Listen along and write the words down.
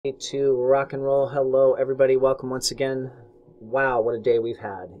To rock and roll. Hello everybody, welcome once again. Wow, what a day we've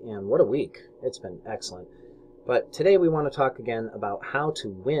had, and what a week. It's been excellent. But today we want to talk again about how to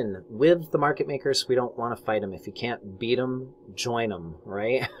win with the market makers. We don't want to fight them. If you can't beat them, join them,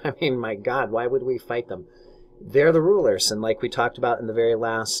 right? I mean, my God, why would we fight them? They're the rulers, and like we talked about in the very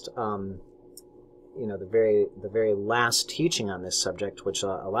last the very last teaching on this subject, which a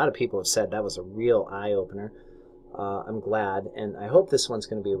lot of people have said that was a real eye-opener. I'm glad, and I hope this one's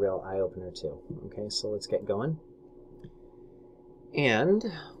going to be a real eye-opener too. Okay, so let's get going. And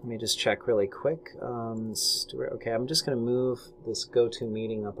let me just check really quick. Okay, I'm just going to move this go-to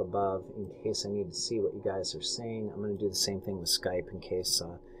meeting up above in case I need to see what you guys are saying. I'm going to do the same thing with Skype in case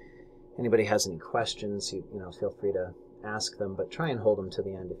anybody has any questions. You know, feel free to ask them, but try and hold them to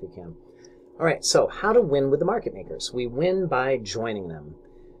the end if you can. All right, so how to win with the market makers. We win by joining them.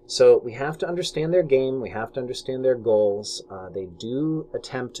 So we have to understand their game. We have to understand their goals. They do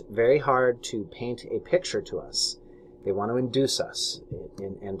attempt very hard to paint a picture to us. They want to induce us,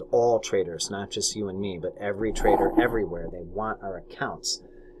 and all traders, not just you and me, but every trader everywhere. They want our accounts.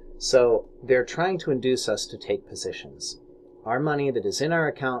 So they're trying to induce us to take positions. Our money that is in our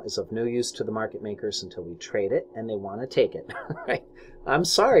account is of no use to the market makers until we trade it, and they want to take it. Right? I'm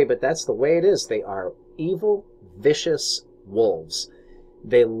sorry, but that's the way it is. They are evil, vicious wolves.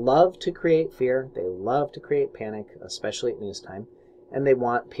 They love to create fear. They love to create panic, especially at news time. And they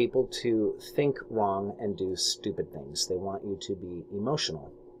want people to think wrong and do stupid things. They want you to be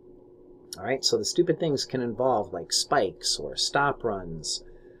emotional. All right, so the stupid things can involve like spikes or stop runs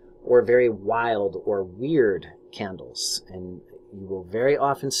or very wild or weird candles. And you will very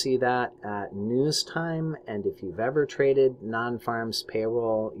often see that at news time. And if you've ever traded non-farms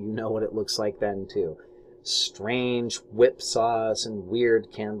payroll, you know what it looks like then too. Strange whipsaws and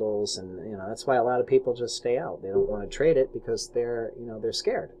weird candles, and that's why a lot of people just stay out. They don't want to trade it because they're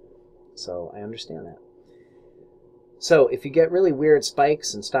scared. So I understand that. So if you get really weird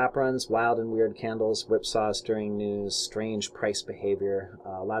spikes and stop runs, wild and weird candles, whipsaws during news, strange price behavior,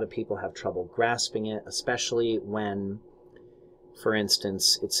 a lot of people have trouble grasping it, especially when, for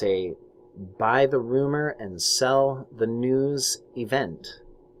instance, it's a buy the rumor and sell the news event.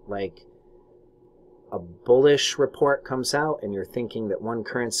 Like a bullish report comes out and you're thinking that one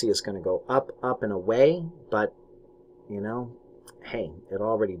currency is going to go up, up, and away, but, hey, it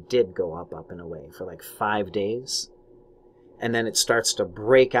already did go up, up, and away for like 5 days. And then it starts to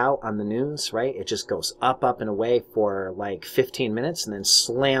break out on the news, right? It just goes up, up, and away for like 15 minutes and then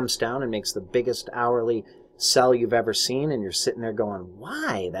slams down and makes the biggest hourly sell you've ever seen. And you're sitting there going,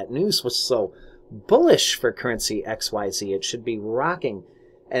 why? That news was so bullish for currency XYZ. It should be rocking.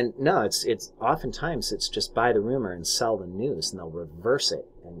 And no, it's oftentimes it's just buy the rumor and sell the news, and they'll reverse it.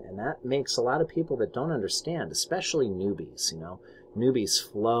 And that makes a lot of people that don't understand, especially newbies, Newbies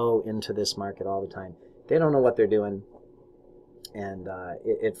flow into this market all the time. They don't know what they're doing, and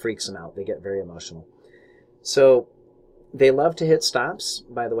it freaks them out. They get very emotional. So they love to hit stops,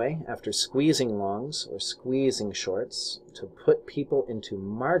 by the way, after squeezing longs or squeezing shorts to put people into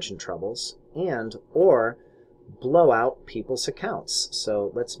margin troubles or blow out people's accounts.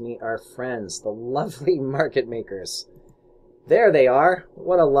 So let's meet our friends, the lovely market makers. There they are.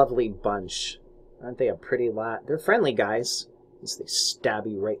 What a lovely bunch. Aren't they a pretty lot? They're friendly guys. As they stab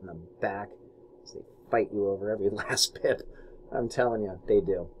you right in the back. As they fight you over every last pip. I'm telling you, they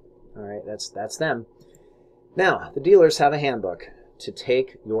do. All right, that's them. Now, the dealers have a handbook to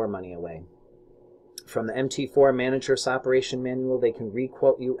take your money away. From the MT4 Manager's Operation Manual, they can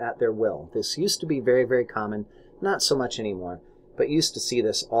requote you at their will. This used to be very, very common. Not so much anymore, but used to see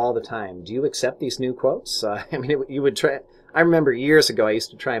this all the time. Do you accept these new quotes? I mean, you would try. I remember years ago, I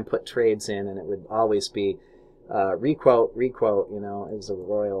used to try and put trades in, and it would always be requote. It was a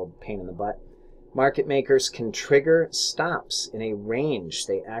royal pain in the butt. Market makers can trigger stops in a range.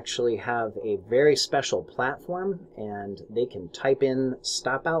 They actually have a very special platform, and they can type in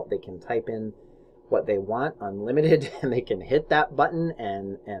stop out. They can type in what they want, unlimited, and they can hit that button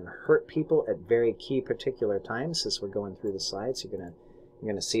and hurt people at very key particular times. As we're going through the slides, you're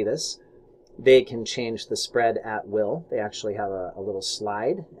gonna see this. They can change the spread at will. They actually have a little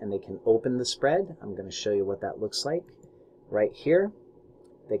slide, and they can open the spread. I'm going to show you what that looks like right here.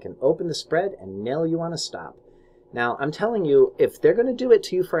 They can open the spread and nail you on a stop. Now, I'm telling you, if they're going to do it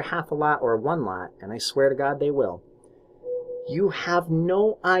to you for half a lot or one lot, and I swear to God they will, you have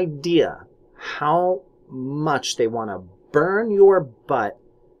no idea how much they want to burn your butt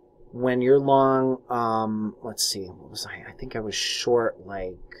when you're long. Let's see, what was I think I was short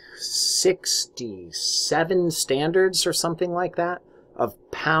like 67 standards or something like that of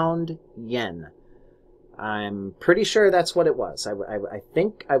pound yen. I'm pretty sure that's what it was. I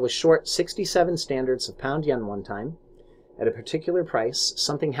think I was short 67 standards of pound yen one time at a particular price.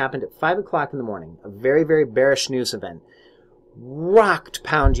 Something happened at 5 o'clock in the morning, a very, very bearish news event. Rocked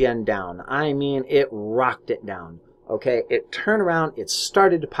pound yen down. I mean, it rocked it down. Okay, it turned around, it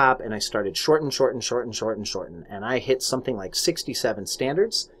started to pop, and I started shorten. And I hit something like 67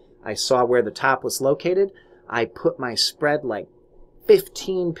 standards. I saw where the top was located. I put my spread like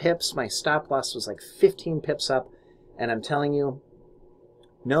 15 pips. My stop loss was like 15 pips up. And I'm telling you,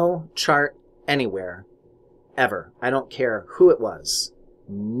 no chart anywhere, ever. I don't care who it was.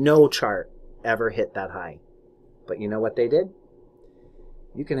 No chart ever hit that high. But you know what they did?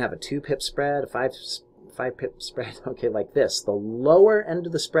 You can have a 2-pip spread, a 5-pip spread, okay, like this. The lower end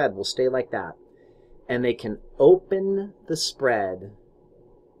of the spread will stay like that. And they can open the spread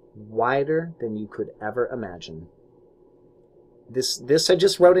wider than you could ever imagine. This I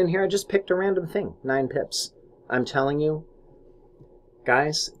just wrote in here. I just picked a random thing, 9 pips. I'm telling you,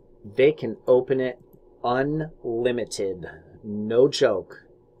 guys, they can open it unlimited. No joke.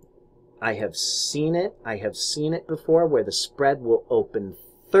 I have seen it. I have seen it before where the spread will open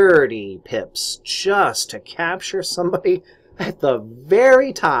 30 pips just to capture somebody at the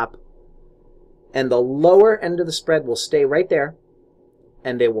very top, and the lower end of the spread will stay right there,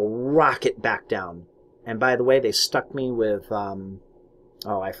 and they will rock it back down. And by the way, they stuck me with, oh,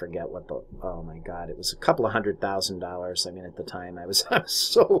 I forget what the, oh my God, it was a couple of $100,000. I mean, at the time, I was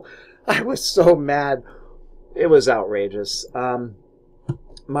so mad. It was outrageous.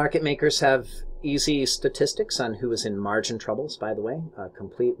 Market makers have easy statistics on who is in margin troubles, by the way,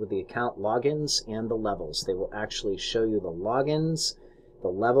 complete with the account logins and the levels. They will actually show you the logins, the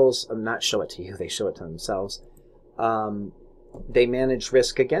levels, not show it to you, they show it to themselves. They manage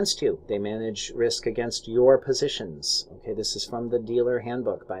risk against you. They manage risk against your positions. Okay, this is from the dealer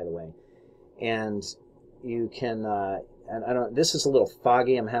handbook, by the way. And you can, and I don't, this is a little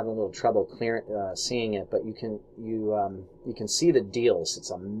foggy. I'm having a little trouble seeing it, but you can see the deals.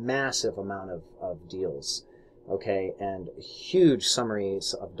 It's a massive amount of deals, okay, and huge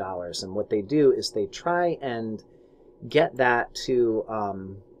summaries of dollars. And what they do is they try and get that to,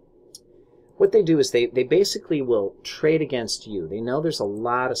 what they do is they basically will trade against you. They know there's a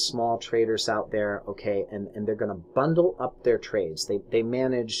lot of small traders out there, okay, and they're going to bundle up their trades. They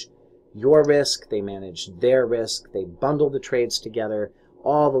manage your risk, they manage their risk, they bundle the trades together,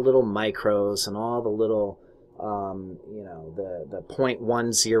 all the little micros and all the little, you know, the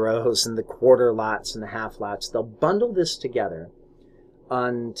 0.10s and the quarter lots and the half lots. They'll bundle this together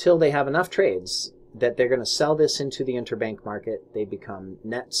until they have enough trades that they're going to sell this into the interbank market. They become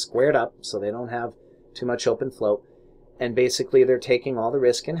net squared up, so they don't have too much open float. And basically, they're taking all the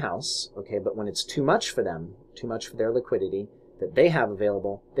risk in-house, okay, but when it's too much for them, too much for their liquidity that they have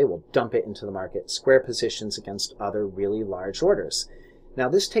available, they will dump it into the market, square positions against other really large orders. Now,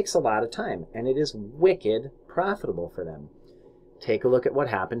 this takes a lot of time, and it is wicked profitable for them. Take a look at what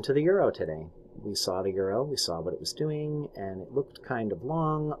happened to the euro today. We saw the euro, we saw what it was doing, and it looked kind of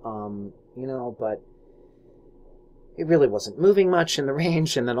long, you know, but it really wasn't moving much in the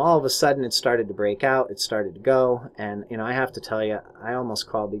range, and then all of a sudden it started to break out, it started to go, and, you know, I have to tell you, I almost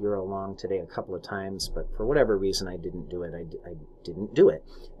called the euro long today a couple of times, but for whatever reason I didn't do it. I didn't do it.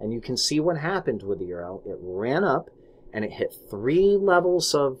 And you can see what happened with the euro. It ran up, and it hit 3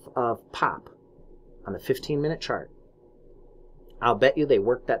 levels of pop on the 15-minute chart. I'll bet you they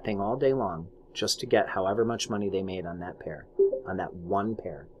worked that thing all day long just to get however much money they made on that pair, on that one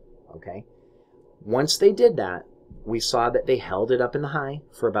pair, okay? Once they did that, we saw that they held it up in the high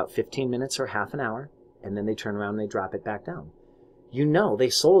for about 15 minutes or half an hour, and then they turn around and they drop it back down. You know they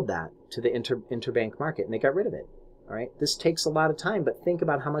sold that to the interbank market, and they got rid of it, all right? This takes a lot of time, but think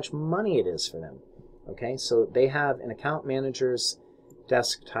about how much money it is for them, okay? So they have an account manager's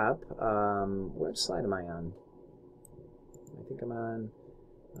desktop. What slide am I on? I think I'm on,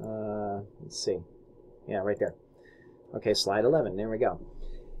 let's see. Yeah, right there. Okay, slide 11. There we go.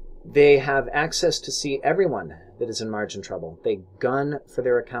 They have access to see everyone that is in margin trouble. They gun for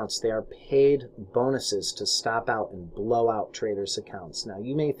their accounts. They are paid bonuses to stop out and blow out traders' accounts. Now,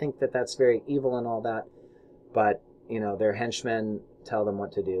 you may think that that's very evil and all that, but, you know, their henchmen tell them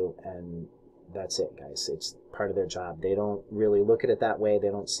what to do, and that's it, guys. It's part of their job. They don't really look at it that way. They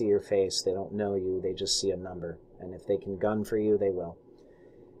don't see your face. They don't know you. They just see a number. And if they can gun for you, they will.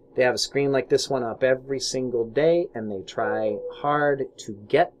 They have a screen like this one up every single day, and they try hard to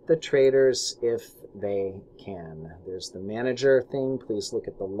get the traders if they can. There's the manager thing. Please look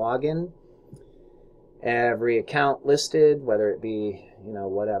at the login. Every account listed, whether it be, you know,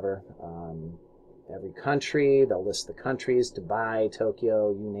 whatever. Every country, they'll list the countries, Dubai,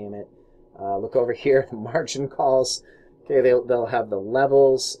 Tokyo, you name it. Look over here, the margin calls. Okay, they'll have the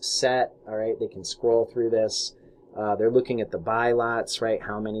levels set. All right, they can scroll through this. They're looking at the buy lots, right?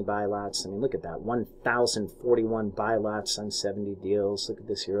 How many buy lots? I mean, look at that. 1,041 buy lots on 70 deals. Look at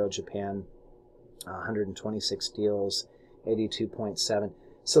this Euro Japan, 126 deals, 82.7.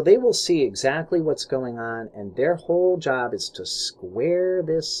 So they will see exactly what's going on, and their whole job is to square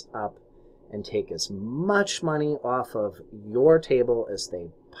this up and take as much money off of your table as they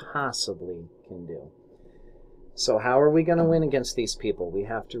possibly can do. So how are we going to win against these people? We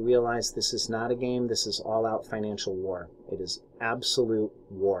have to realize this is not a game. This is all-out financial war. It is absolute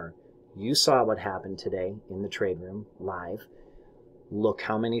war. You saw what happened today in the trade room live. Look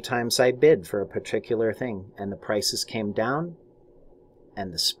how many times I bid for a particular thing, and the prices came down,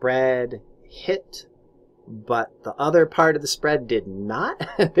 and the spread hit, but the other part of the spread did not.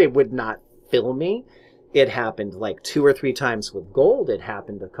 They would not fill me. It happened like 2 or 3 times with gold. It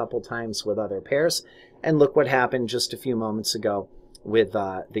happened a couple times with other pairs. And look what happened just a few moments ago with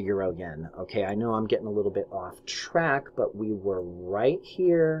the euro yen. Okay, I know I'm getting a little bit off track, but we were right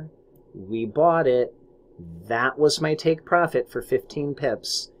here. We bought it. That was my take profit for 15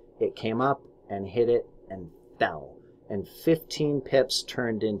 pips. It came up and hit it and fell. And 15 pips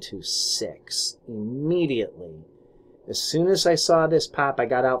turned into 6 immediately. As soon as I saw this pop, I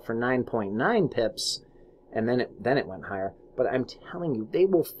got out for 9.9 pips, and then it went higher. But I'm telling you, they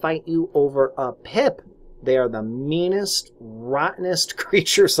will fight you over a pip. They are the meanest, rottenest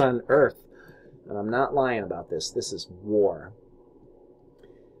creatures on earth. And I'm not lying about this. This is war.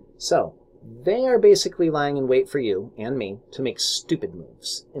 So, they are basically lying in wait for you and me to make stupid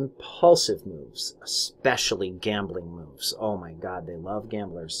moves, impulsive moves, especially gambling moves. Oh my God, they love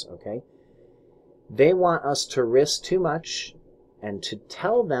gamblers, okay? They want us to risk too much and to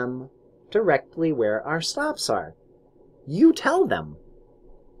tell them directly where our stops are. You tell them.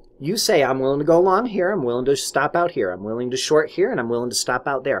 You say, I'm willing to go long here, I'm willing to stop out here, I'm willing to short here, and I'm willing to stop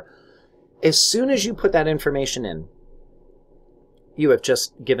out there. As soon as you put that information in, you have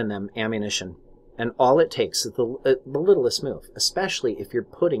just given them ammunition. And all it takes is the littlest move, especially if you're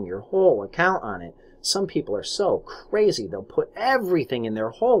putting your whole account on it. Some people are so crazy, they'll put everything in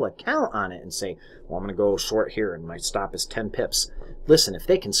their whole account on it and say, well, I'm going to go short here and my stop is 10 pips. Listen, if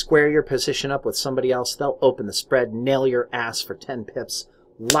they can square your position up with somebody else, they'll open the spread, nail your ass for 10 pips,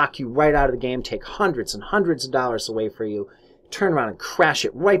 lock you right out of the game, take hundreds and hundreds of dollars away from you, turn around and crash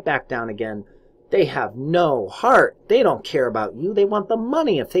it right back down again. They have no heart. They don't care about you. They want the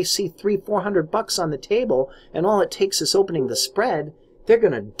money. If they see $300-400 on the table and all it takes is opening the spread, they're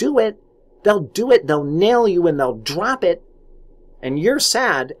going to do it. They'll do it. They'll nail you and they'll drop it. And you're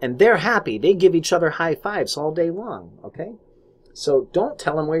sad and they're happy. They give each other high fives all day long, okay? So don't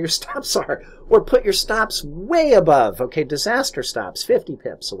tell them where your stops are, or put your stops way above, okay? Disaster stops, 50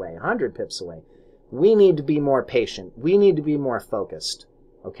 pips away, 100 pips away. We need to be more patient. We need to be more focused,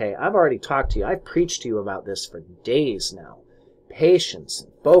 okay? I've already talked to you. I've preached to you about this for days now. Patience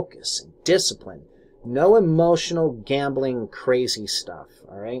and focus and discipline. No emotional gambling crazy stuff,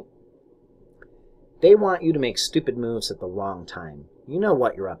 all right? They want you to make stupid moves at the wrong time. You know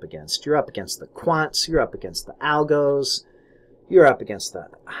what you're up against. You're up against the quants. You're up against the algos. You're up against the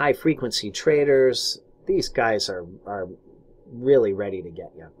high-frequency traders. These guys are really ready to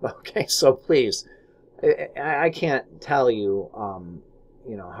get you. Okay, so please, I can't tell you,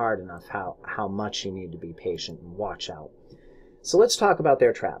 hard enough how much you need to be patient and watch out. So let's talk about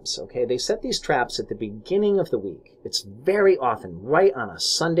their traps. Okay, they set these traps at the beginning of the week. It's very often right on a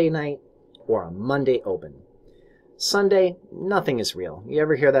Sunday night or a Monday open. Sunday, nothing is real. You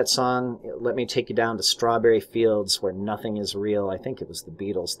ever hear that song, Let Me Take You Down to Strawberry Fields Where Nothing is Real? I think it was the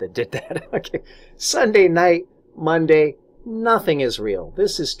Beatles that did that. Okay. Sunday night, Monday, nothing is real.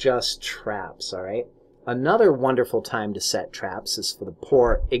 This is just traps, all right? Another wonderful time to set traps is for the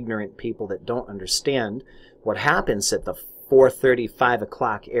poor, ignorant people that don't understand what happens at the 4:30, 5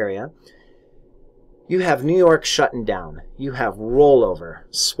 o'clock area. You have New York shutting down. You have rollover,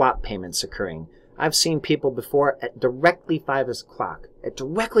 swap payments occurring. I've seen people before at directly 5 o'clock,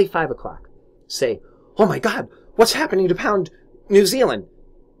 say, oh my God, what's happening to pound New Zealand?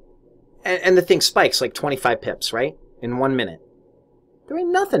 And the thing spikes like 25 pips, right? In 1 minute. There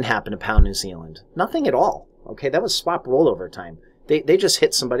ain't nothing happened to pound New Zealand. Nothing at all. Okay, that was swap rollover time. They just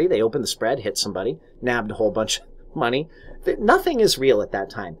hit somebody, they opened the spread, hit somebody, nabbed a whole bunch of money. Nothing is real at that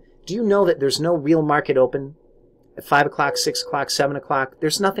time. Do you know that there's no real market open at 5 o'clock, 6 o'clock, 7 o'clock?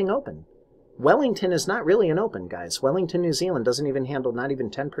 There's nothing open. Wellington is not really an open, guys. Wellington, New Zealand doesn't even handle not even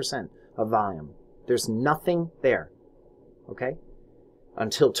 10% of volume. There's nothing there, okay?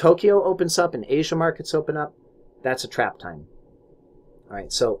 Until Tokyo opens up and Asia markets open up, that's a trap time. All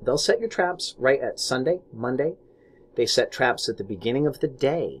right, so they'll set your traps right at Sunday, Monday. They set traps at the beginning of the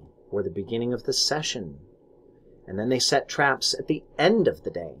day or the beginning of the session. And then they set traps at the end of the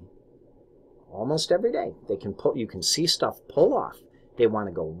day. Almost every day. They can pull, you can see stuff pull off. They want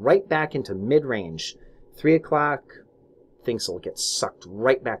to go right back into mid-range. 3 o'clock, things will get sucked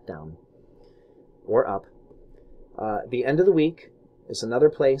right back down or up. The end of the week is another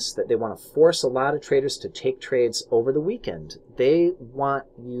place that they want to force a lot of traders to take trades over the weekend. They want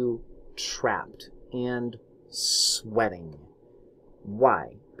you trapped and sweating.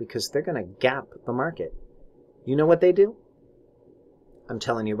 Why? Because they're going to gap the market. You know what they do? I'm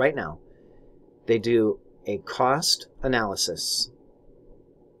telling you right now. They do a cost analysis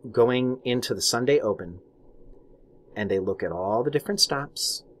going into the Sunday open, and they look at all the different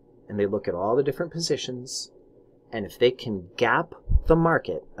stops, and they look at all the different positions, and if they can gap the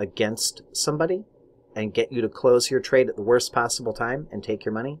market against somebody and get you to close your trade at the worst possible time and take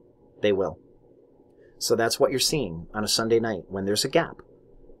your money, they will. So that's what you're seeing on a Sunday night when there's a gap.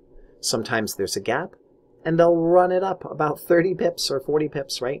 Sometimes there's a gap, and they'll run it up about 30 pips or 40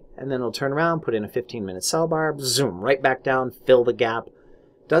 pips, right? And then they'll turn around, put in a 15-minute sell bar, zoom, right back down, fill the gap.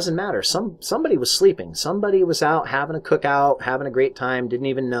 Doesn't matter. Somebody was sleeping. Somebody was out having a cookout, having a great time, didn't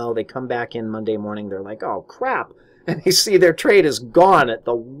even know. They come back in Monday morning, they're like, oh, crap. And they see their trade is gone at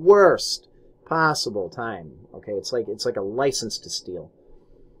the worst possible time. Okay, it's like a license to steal.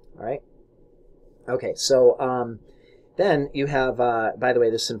 All right? Okay, so then you have, by the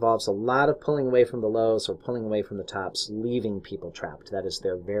way, this involves a lot of pulling away from the lows or pulling away from the tops, leaving people trapped. That is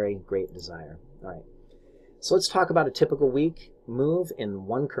their very great desire. All right. So let's talk about a typical week move in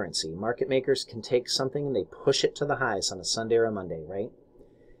one currency. Market makers can take something and they push it to the highs on a Sunday or a Monday, right?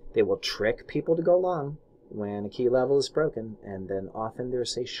 They will trick people to go long when a key level is broken, and then often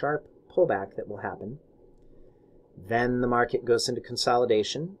there's a sharp pullback that will happen. Then the market goes into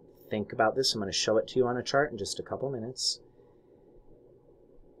consolidation. Think about this. I'm going to show it to you on a chart in just a couple minutes.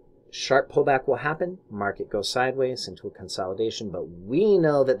 Sharp pullback will happen. Market goes sideways into a consolidation, but we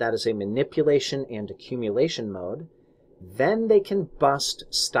know that that is a manipulation and accumulation mode. Then they can bust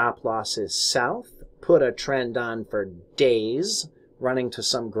stop losses south, put a trend on for days, running to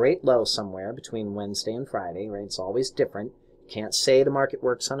some great low somewhere between Wednesday and Friday, right? It's always different. Can't say the market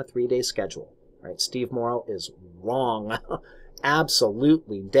works on a 3-day schedule, right? Steve Morrow is wrong.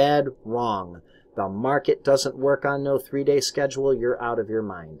 Absolutely dead wrong. The market doesn't work on no 3-day schedule. You're out of your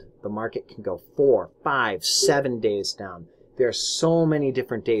mind. The market can go 4, 5, 7 days down. There are so many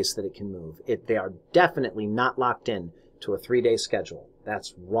different days that it can move. They are definitely not locked in to a 3-day schedule.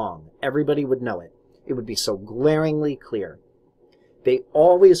 That's wrong. Everybody would know it. It would be so glaringly clear. They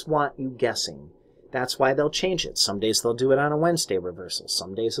always want you guessing. That's why they'll change it. Some days they'll do it on a Wednesday reversal.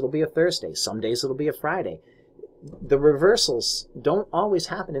 Some days it'll be a Thursday. Some days it'll be a Friday. The reversals don't always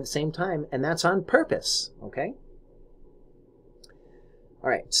happen at the same time, and that's on purpose, okay? All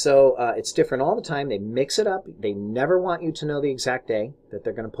right, so it's different all the time. They mix it up. They never want you to know the exact day that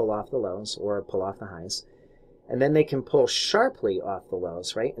they're going to pull off the lows or pull off the highs. And then they can pull sharply off the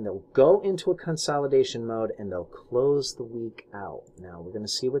lows, right? And they'll go into a consolidation mode, and they'll close the week out. Now, we're going to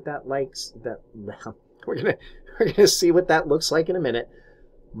see what that we're going to see what that looks like in a minute.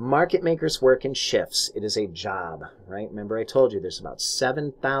 Market makers work in shifts. It is a job, right? Remember I told you there's about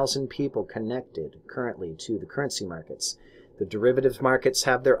 7,000 people connected currently to the currency markets. The derivative markets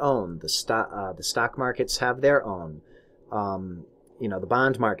have their own. The stock markets have their own. You know, the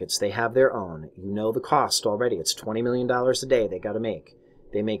bond markets, they have their own. You know the cost already. It's $20 million a day they got to make.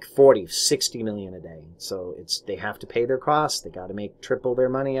 They make 40, 60 million a day. So they have to pay their costs. They got to make triple their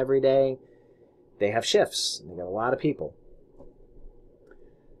money every day. They have shifts. They got a lot of people.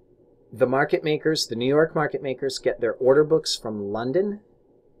 The market makers, the New York market makers, get their order books from London,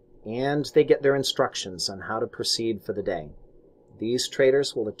 and they get their instructions on how to proceed for the day. These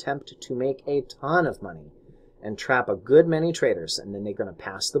traders will attempt to make a ton of money and trap a good many traders, and then they're going to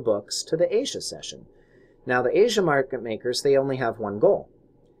pass the books to the Asia session. Now, the Asia market makers, they only have one goal.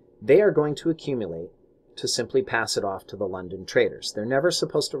 They are going to accumulate to simply pass it off to the London traders. They're never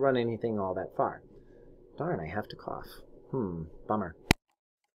supposed to run anything all that far. Darn, I have to cough. Bummer.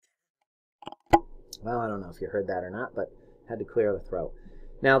 Well, I don't know if you heard that or not, but had to clear the throat.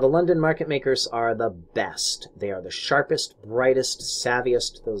 Now, the London market makers are the best. They are the sharpest, brightest,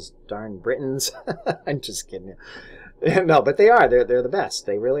 savviest, those darn Britons. I'm just kidding you. No, but they are. They're the best.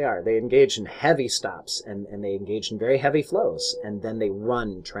 They really are. They engage in heavy stops, and they engage in very heavy flows, and then they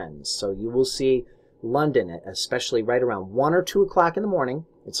run trends. So you will see London, especially right around 1 or 2 o'clock in the morning.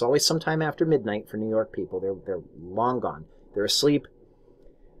 It's always sometime after midnight for New York people. They're long gone. They're asleep.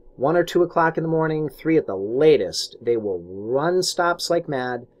 1 or 2 o'clock in the morning, 3 at the latest, they will run stops like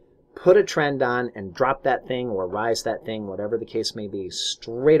mad, put a trend on, and drop that thing or rise that thing, whatever the case may be,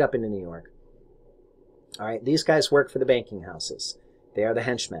 straight up into New York. All right, these guys work for the banking houses. They are the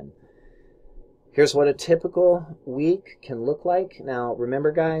henchmen. Here's what a typical week can look like. Now,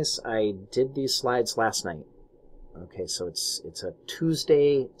 remember, guys, I did these slides last night. Okay, so it's a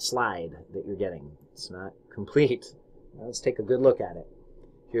Tuesday slide that you're getting. It's not complete. Now, let's take a good look at it.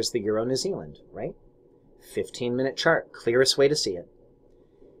 Here's the Euro New Zealand, right? 15-minute chart, clearest way to see it.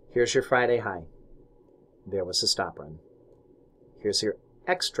 Here's your Friday high. There was a stop run. Here's your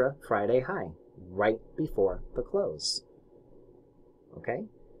extra Friday high, right before the close. Okay?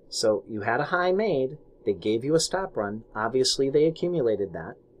 So you had a high made. They gave you a stop run. Obviously, they accumulated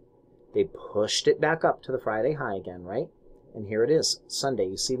that. They pushed it back up to the Friday high again, right? And here it is, Sunday.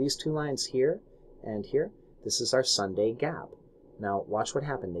 You see these 2 lines here and here? This is our Sunday gap. Now, watch what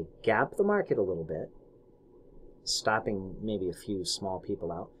happened. They gapped the market a little bit, stopping maybe a few small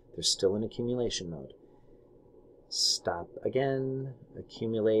people out. They're still in accumulation mode. Stop again,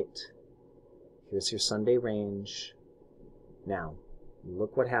 accumulate. Here's your Sunday range. Now,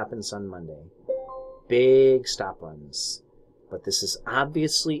 look what happens on Monday. Big stop runs. But this is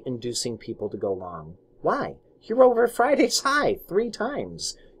obviously inducing people to go long. Why? You're over Friday's high 3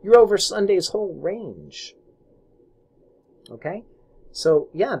 times. You're over Sunday's whole range. Okay? So,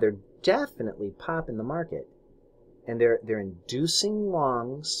 yeah, they're definitely popping the market. And they're inducing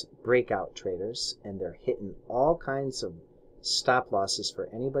longs, breakout traders, and they're hitting all kinds of stop losses for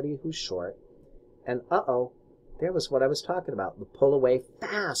anybody who's short. And uh-oh, there was what I was talking about. The pull away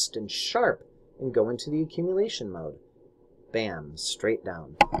fast and sharp and go into the accumulation mode. Bam, straight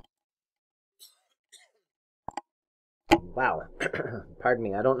down. Wow. Pardon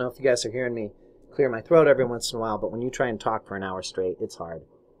me. I don't know if you guys are hearing me clear my throat every once in a while, but when you try and talk for an hour straight, it's hard.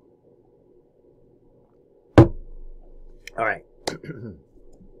 All right.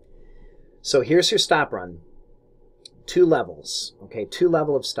 So here's your stop run. 2 levels. Okay, 2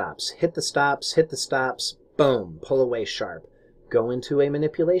 levels of stops. Hit the stops, boom, pull away sharp. Go into a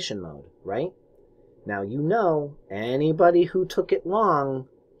manipulation mode, right? Now, you know, anybody who took it long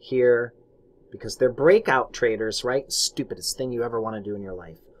here, because they're breakout traders, right? Stupidest thing you ever want to do in your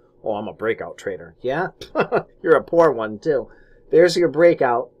life. Oh, I'm a breakout trader. Yeah? You're a poor one, too. There's your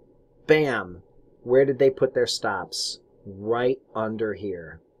breakout. Bam. Where did they put their stops? Right under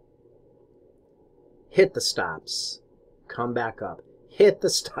here. Hit the stops. Come back up. Hit the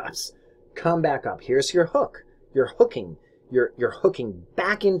stops. Come back up. Here's your hook. You're hooking. You're hooking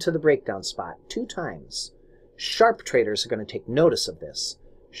back into the breakdown spot 2 times. Sharp traders are going to take notice of this.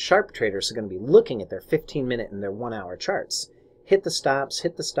 Sharp traders are going to be looking at their 15-minute and their 1-hour charts. Hit the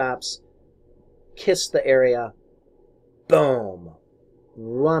stops, kiss the area, boom.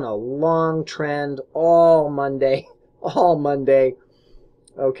 Run a long trend all Monday,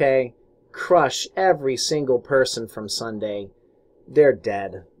 okay? Crush every single person from Sunday. They're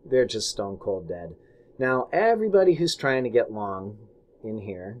dead. They're just stone cold dead. Now, everybody who's trying to get long in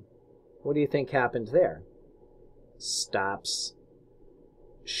here, what do you think happened there? Stops.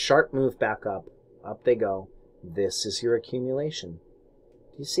 Sharp move back up. Up they go. This is your accumulation.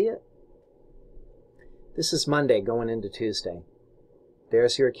 Do you see it? This is Monday going into Tuesday.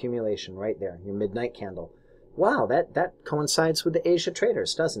 There's your accumulation right there, your midnight candle. Wow, that coincides with the Asia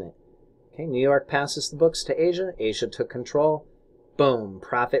traders, doesn't it? Okay, New York passes the books to Asia. Asia took control. Boom,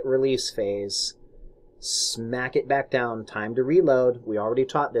 profit release phase. Smack it back down. Time to reload. We already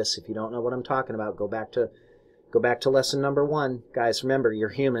taught this. If you don't know what I'm talking about, go back to lesson number 1. Guys, remember, you're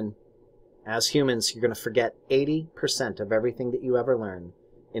human. As humans, you're going to forget 80% of everything that you ever learn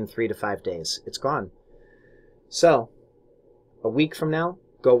in 3 to 5 days. It's gone. So, a week from now,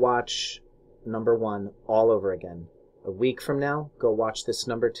 go watch number 1 all over again. A week from now, go watch this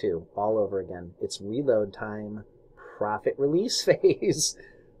number 2 all over again. It's reload time. Profit release phase.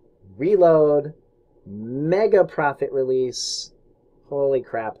 Reload. Mega profit release. Holy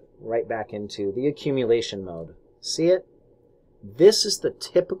crap. Right back into the accumulation mode. See it? This is the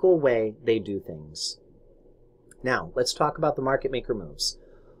typical way they do things. Now, let's talk about the market maker moves,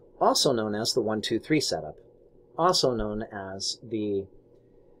 also known as the 1, 2, 3 setup, also known as the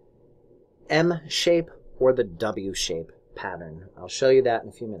M shape or the W shape pattern. I'll show you that in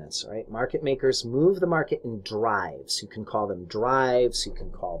a few minutes. All right, market makers move the market in drives. You can call them drives, you can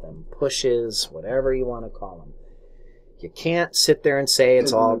call them pushes, whatever you want to call them. You can't sit there and say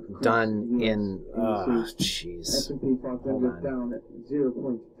it's all done in, oh, jeez. Hold on. Down at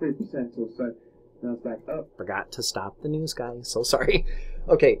 0.3% or so. Now it's back up. Forgot to stop the news guy. So sorry.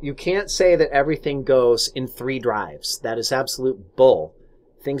 Okay, you can't say that everything goes in 3 drives. That is absolute bull.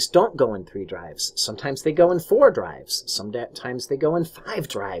 things don't go in 3 drives. Sometimes they go in 4 drives. Sometimes they go in 5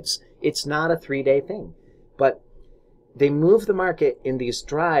 drives. It's not a 3-day thing. But they move the market in these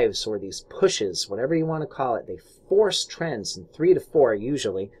drives or these pushes, whatever you want to call it. They force trends in 3 to 4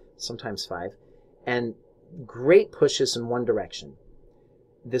 usually, sometimes 5, and great pushes in one direction.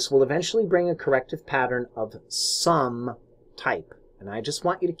 This will eventually bring a corrective pattern of some type. And I just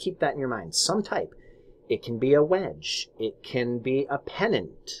want you to keep that in your mind. Some type. It can be a wedge. It can be a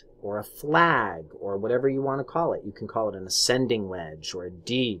pennant or a flag or whatever you want to call it. You can call it an ascending wedge or a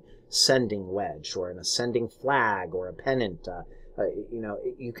descending wedge or an ascending flag or a pennant.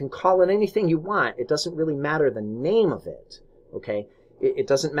 You can call it anything you want. It doesn't really matter the name of it. Okay? It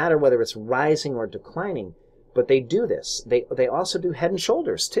doesn't matter whether it's rising or declining. But they do this. They also do head and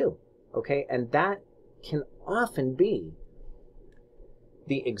shoulders too. Okay? And that can often be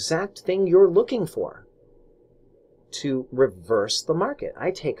the exact thing you're looking for to reverse the market.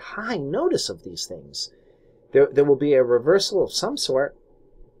 I take high notice of these things. There will be a reversal of some sort.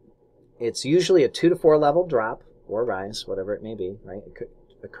 It's usually a 2 to 4 level drop or rise, whatever it may be, right?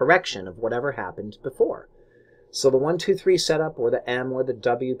 A correction of whatever happened before. So the 1, 2, 3 setup or the M or the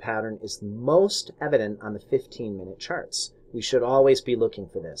W pattern is most evident on the 15-minute charts. We should always be looking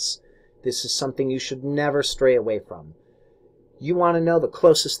for this. This is something you should never stray away from. You want to know the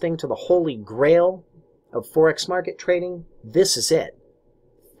closest thing to the holy grail of Forex market trading? This is it.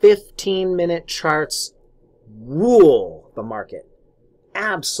 15-minute charts rule the market.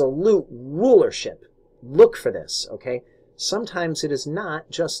 Absolute rulership. Look for this, okay? Sometimes it is not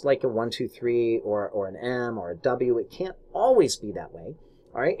just like a 1, 2, 3 or an M or a W. It can't always be that way,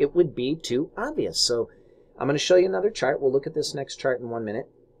 all right? It would be too obvious. So I'm going to show you another chart. We'll look at this next chart in 1 minute.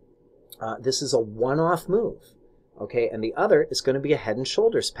 This is a one-off move, okay? And the other is going to be a head and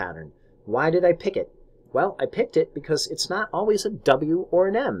shoulders pattern. Why did I pick it? Well, I picked it because it's not always a W or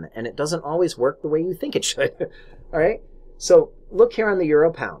an M, and it doesn't always work the way you think it should, all right? So look here on the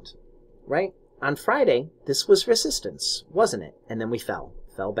euro pound, right? On Friday, this was resistance, wasn't it? And then we fell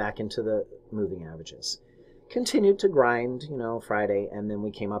back into the moving averages. Continued to grind, Friday, and then we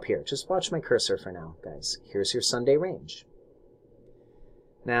came up here. Just watch my cursor for now, guys. Here's your Sunday range.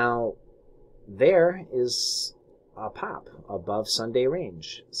 Now, there is a pop above Sunday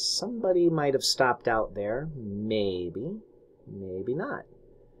range. Somebody might have stopped out there. Maybe, maybe not.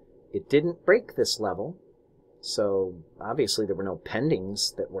 It didn't break this level. So obviously there were no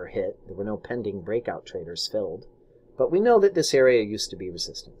pendings that were hit. There were no pending breakout traders filled. But we know that this area used to be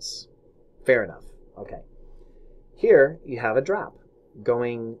resistance. Fair enough. Okay. Here you have a drop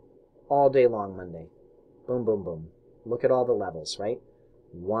going all day long Monday. Boom, boom, boom. Look at all the levels, right?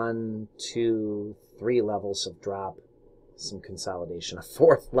 1, 2, 3 levels of drop. Some consolidation. A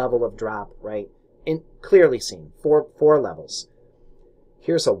 4th level of drop, right? Clearly seen. Four levels.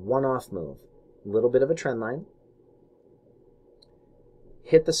 Here's a one-off move. Little bit of a trend line.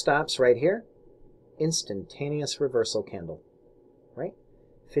 Hit the stops right here. Instantaneous reversal candle, right?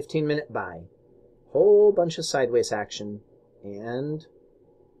 15-minute buy. Whole bunch of sideways action and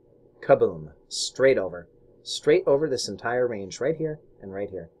kaboom. Straight over. Straight over this entire range right here and right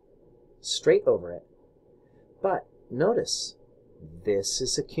here. Straight over it. But notice, this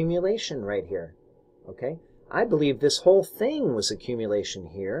is accumulation right here, okay? I believe this whole thing was accumulation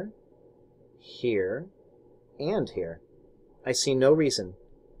here, here, and here. I see no reason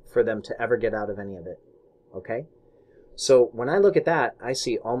for them to ever get out of any of it, okay? So when I look at that, I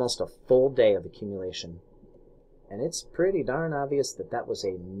see almost a full day of accumulation. And it's pretty darn obvious that that was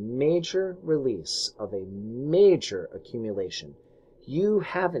a major release of a major accumulation. You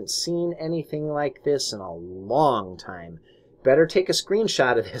haven't seen anything like this in a long time. Better take a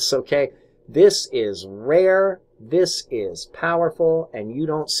screenshot of this, okay? This is rare, this is powerful, and you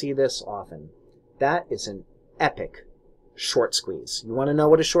don't see this often. That is an epic short squeeze. You want to know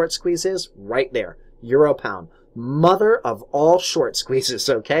what a short squeeze is? Right there. Euro pound. Mother of all short squeezes,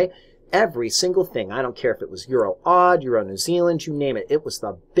 okay? Every single thing. I don't care if it was Euro Odd, Euro New Zealand, you name it. It was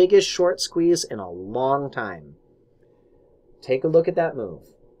the biggest short squeeze in a long time. Take a look at that move.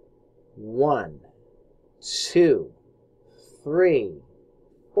 1, 2, 3,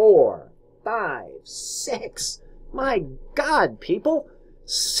 4, 5, 6. My God, people.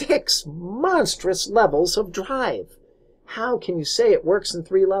 6 monstrous levels of drive. How can you say it works in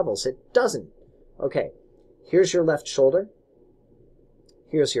 3 levels? It doesn't. Okay, here's your left shoulder.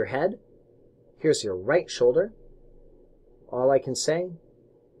 Here's your head. Here's your right shoulder. All I can say,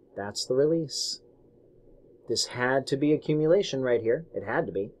 that's the release. This had to be accumulation right here. It had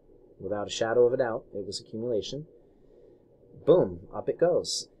to be. Without a shadow of a doubt, it was accumulation. Boom, up it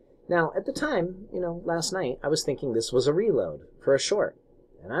goes. Now, at the time, last night, I was thinking this was a reload for a short.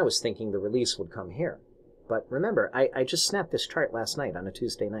 And I was thinking the release would come here. But remember, I just snapped this chart last night on a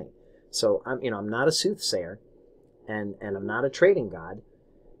Tuesday night. So I'm not a soothsayer, and I'm not a trading god,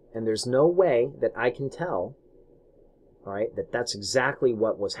 and there's no way that I can tell, all right, that that's exactly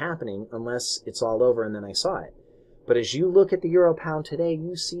what was happening unless it's all over and then I saw it. But as you look at the euro pound today,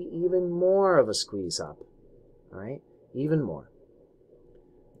 you see even more of a squeeze up, all right, even more.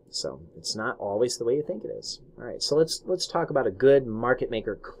 So it's not always the way you think it is. All right, so let's talk about a good market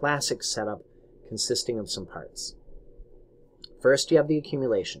maker classic setup consisting of some parts. First, you have the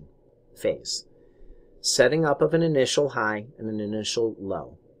accumulation phase, setting up of an initial high and an initial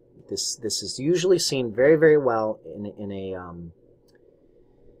low. This is usually seen very, very well in a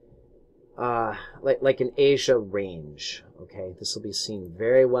like an Asia range. Okay, this will be seen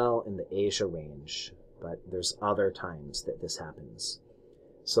very well in the Asia range, but there's other times that this happens.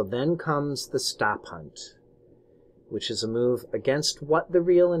 So then comes the stop hunt, which is a move against what the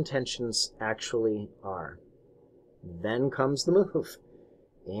real intentions actually are. Then comes the move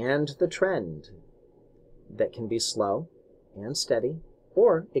and the trend that can be slow and steady,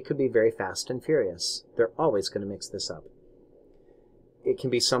 or it could be very fast and furious. They're always going to mix this up. It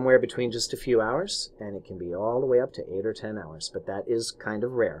can be somewhere between just a few hours, and it can be all the way up to 8 or 10 hours, but that is kind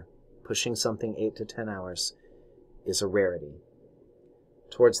of rare. Pushing something 8 to 10 hours is a rarity.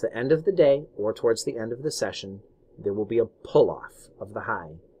 Towards the end of the day or towards the end of the session, there will be a pull-off of the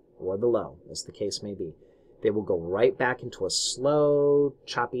high or the low, as the case may be. They will go right back into a slow,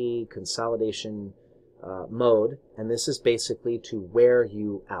 choppy consolidation mode, and this is basically to wear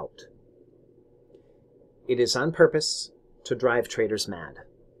you out. It is on purpose to drive traders mad,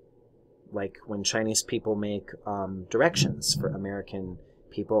 like when Chinese people make directions for American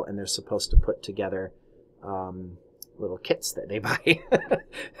people, and they're supposed to put together little kits that they buy.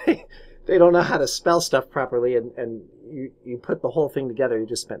 They don't know how to spell stuff properly, and you put the whole thing together. You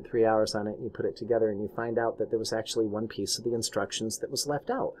just spent 3 hours on it, and you put it together, and you find out that there was actually one piece of the instructions that was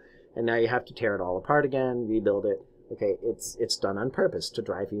left out. And now you have to tear it all apart again, rebuild it. Okay, it's done on purpose to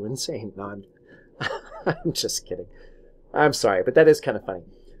drive you insane. No, I'm just kidding. I'm sorry, but that is kind of funny.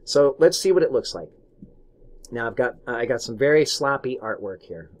 So let's see what it looks like. Now I got some very sloppy artwork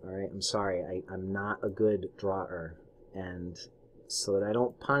here. All right, I'm sorry. I'm not a good drawer, and so that I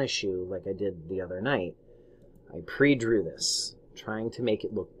don't punish you like I did the other night, I pre-drew this, trying to make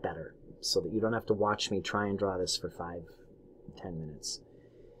it look better, so that you don't have to watch me try and draw this for 5-10 minutes.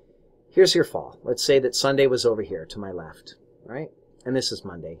 Here's your fall. Let's say that Sunday was over here to my left, all right? And this is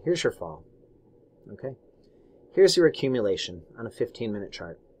Monday. Here's your fall, okay? Here's your accumulation on a 15-minute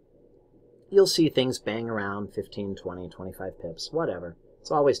chart. You'll see things bang around 15, 20, 25 pips, whatever.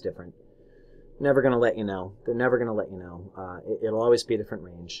 It's always different. Never going to let you know. They're never going to let you know. It'll always be a different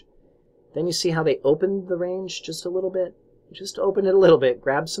range. Then you see how they opened the range just a little bit? Just open it a little bit.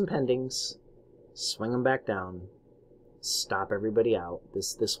 Grab some pendings. Swing them back down. Stop everybody out.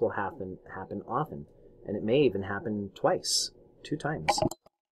 This will happen often. And it may even happen twice. 2 times.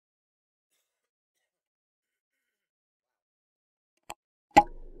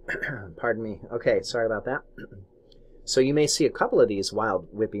 Pardon me. Okay, sorry about that. So you may see a couple of these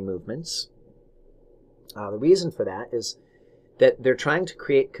wild whippy movements. The reason for that is that they're trying to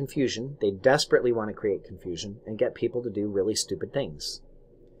create confusion. They desperately want to create confusion and get people to do really stupid things.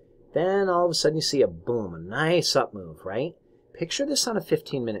 Then all of a sudden you see a boom, a nice up move, right? Picture this on a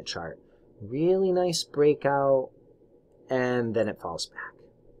 15-minute chart. Really nice breakout, and then it falls back.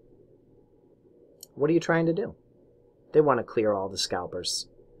 What are you trying to do? They want to clear all the scalpers.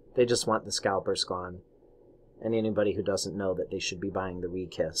 They just want the scalpers gone. And anybody who doesn't know that they should be buying the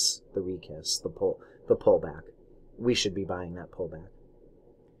rekiss, the pullback. We should be buying that pullback.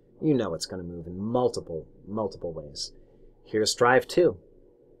 You know it's going to move in multiple ways. Here's drive 2,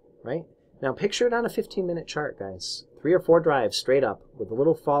 right? Now picture it on a 15-minute chart, guys. 3 or 4 drives straight up with a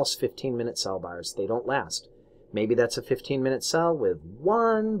little false 15-minute sell bars. They don't last. Maybe that's a 15-minute sell with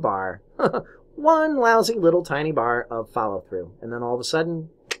 1 bar. One lousy little tiny bar of follow-through. And then all of a sudden,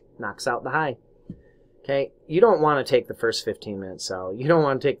 knocks out the high. Okay, you don't want to take the first 15-minute sell. You don't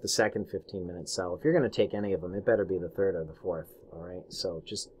want to take the second 15-minute sell. If you're going to take any of them, it better be the third or the fourth. All right, so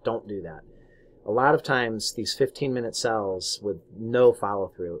just don't do that. A lot of times, these 15-minute sells with no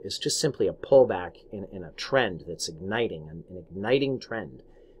follow-through is just simply a pullback in a trend that's igniting, an igniting trend.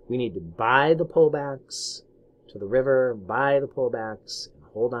 We need to buy the pullbacks to the river, buy the pullbacks, and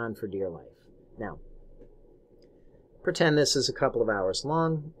hold on for dear life. Now, pretend this is a couple of hours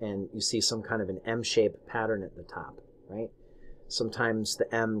long, and you see some kind of an M-shaped pattern at the top, right? Sometimes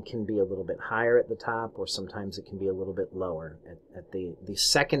the M can be a little bit higher at the top, or sometimes it can be a little bit lower at the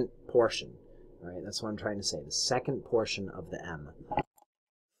second portion. All right, that's what I'm trying to say, the second portion of the M.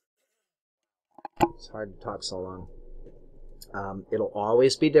 It's hard to talk so long. It'll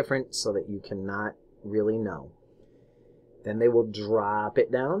always be different so that you cannot really know. Then they will drop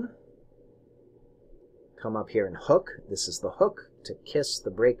it down, come up here and hook. This is the hook to kiss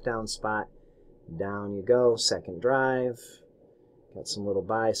the breakdown spot. Down you go, second drive. Got some little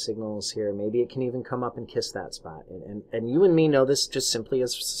buy signals here. Maybe it can even come up and kiss that spot. And you and me know this just simply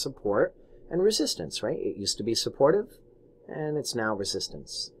as support and resistance, right? It used to be supportive, and it's now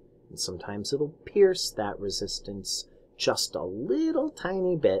resistance. And sometimes it'll pierce that resistance just a little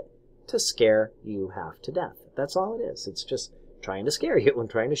tiny bit to scare you half to death. That's all it is. It's just trying to scare you and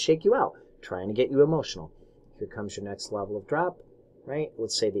trying to shake you out, trying to get you emotional. Here comes your next level of drop, right?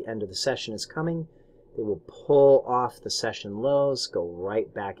 Let's say the end of the session is coming. They will pull off the session lows, go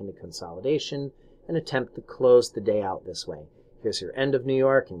right back into consolidation, and attempt to close the day out this way. Here's your end of New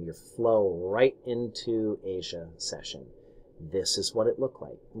York and your flow right into Asia session. This is what it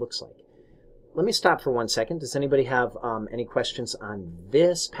looks like. Let me stop for 1 second. Does anybody have any questions on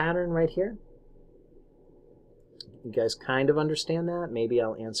this pattern right here? You guys kind of understand that? Maybe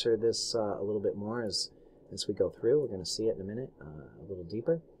I'll answer this a little bit more as we go through. We're going to see it in a minute, a little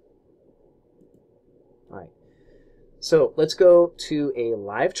deeper. All right, so let's go to a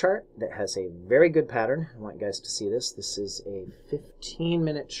live chart that has a very good pattern. I want you guys to see this. This is a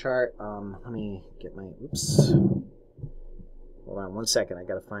 15-minute chart. Let me get my, oops. Hold on 1 second. I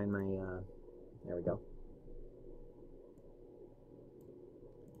got to find my, there we go.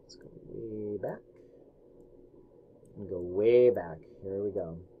 Let's go way back. And go way back. Here we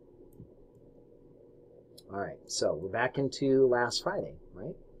go. All right, so we're back into last Friday,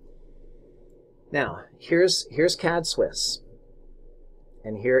 right? Now, here's CAD Swiss,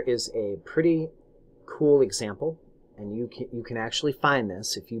 and here is a pretty cool example, and you can actually find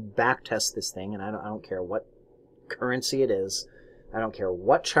this if you back test this thing, and I don't care what currency it is, I don't care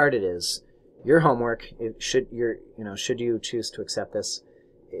what chart it is. Your homework, should you choose to accept this,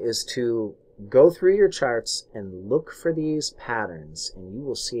 is to go through your charts and look for these patterns, and you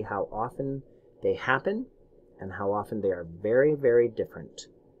will see how often they happen and how often they are very, very different.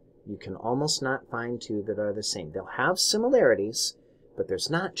 You can almost not find two that are the same. They'll have similarities, but there's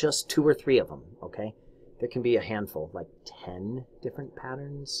not just 2 or 3 of them, okay? There can be a handful, like 10 different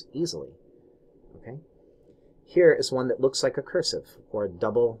patterns easily, okay? Here is one that looks like a cursive or a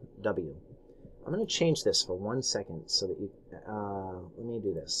double W. I'm going to change this for 1 second so that you, let me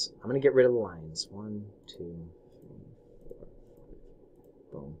do this. I'm going to get rid of the lines. 1, 2, 3, 4,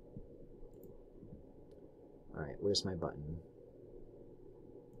 boom. All right, where's my button?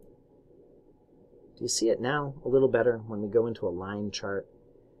 Do you see it now a little better when we go into a line chart?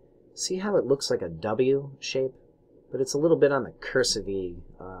 See how it looks like a W shape, but it's a little bit on the cursive-y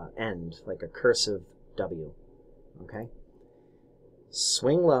end, like a cursive W, okay?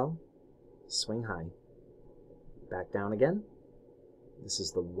 Swing low, swing high, back down again. This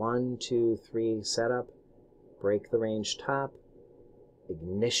is the 1, 2, 3 setup. Break the range top,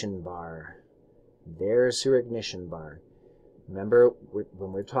 ignition bar. There's your ignition bar. Remember,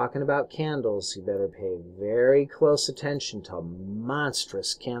 when we're talking about candles, you better pay very close attention to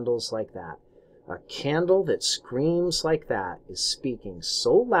monstrous candles like that. A candle that screams like that is speaking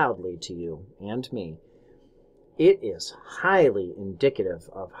so loudly to you and me. It is highly indicative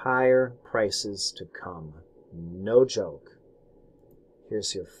of higher prices to come. No joke.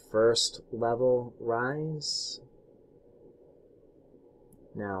 Here's your first level rise.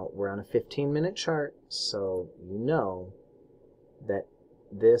 Now, we're on a 15-minute chart, so you know that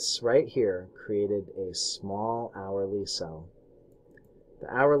this right here created a small hourly sell.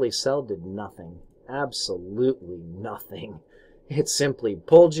 The hourly sell did nothing, absolutely nothing. It simply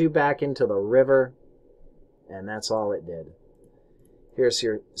pulled you back into the river, and that's all it did. Here's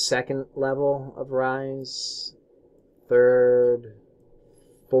your second level of rise, third,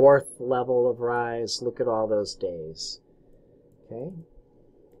 fourth level of rise. Look at all those days. Okay.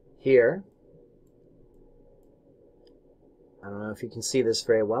 Here, I don't know if you can see this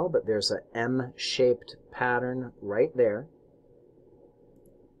very well, but there's a M-shaped pattern right there.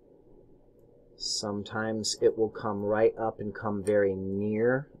 Sometimes it will come right up and come very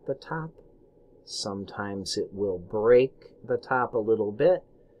near the top. Sometimes it will break the top a little bit.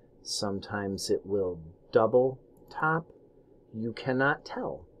 Sometimes it will double top. You cannot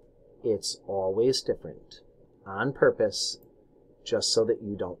tell. It's always different on purpose, just so that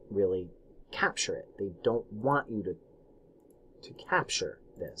you don't really capture it. They don't want you to capture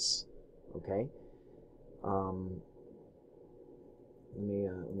this, okay? Let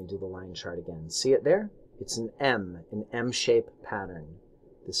me do the line chart again. See it there? It's an M-shape pattern.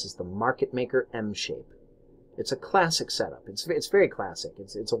 This is the market maker M shape. It's a classic setup. It's very classic.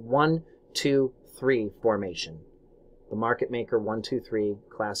 It's a 1, 2, 3 formation. The market maker 1, 2, 3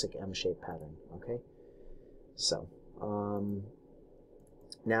 classic M-shaped pattern. Okay, so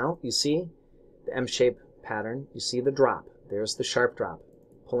now you see the M-shaped pattern. You see the drop. There's the sharp drop,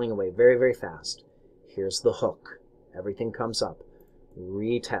 pulling away very, very fast. Here's the hook. Everything comes up.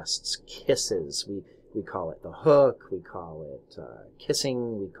 Retests, kisses. We call it the hook. We call it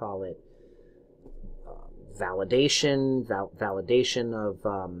kissing. We call it validation of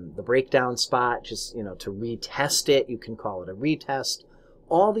the breakdown spot, just, you know, to retest it. You can call it a retest.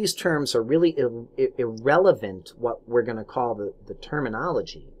 All these terms are really irrelevant what we're going to call the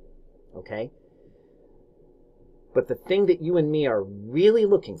terminology, okay? But the thing that you and me are really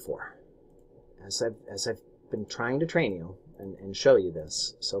looking for, as I've been trying to train you and show you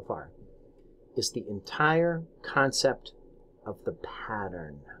this so far, is the entire concept of the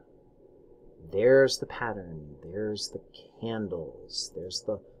pattern. There's the pattern, there's the candles, there's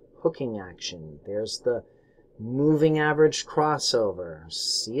the hooking action, there's the moving average crossover.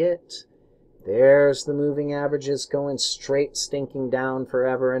 See it? There's the moving averages going straight stinking down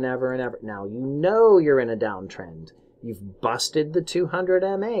forever and ever and ever. Now you know you're in a downtrend. You've busted the 200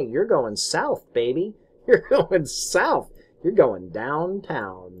 MA. You're going south, baby. You're going south. You're going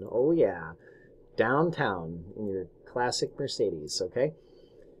downtown. Oh yeah, downtown in your classic Mercedes, okay?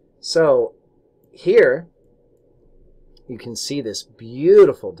 So here, you can see this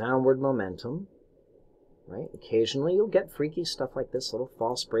beautiful downward momentum, right? Occasionally you'll get freaky stuff like this, little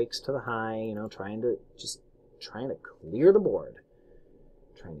false breaks to the high, you know, trying to clear the board.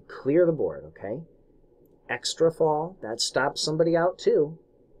 Trying to clear the board, okay? Extra fall, that stops somebody out too.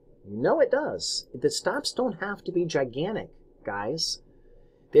 You know it does. The stops don't have to be gigantic, guys.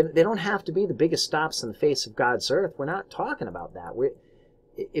 They don't have to be the biggest stops in the face of God's earth. We're not talking about that.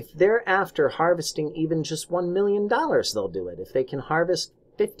 If they're after harvesting even just $1 million, they'll do it. If they can harvest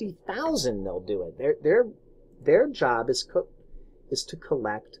 50,000, they'll do it. Their job is to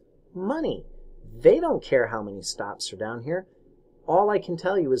collect money. They don't care how many stops are down here. All I can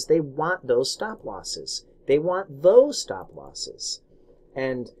tell you is they want those stop losses. They want those stop losses.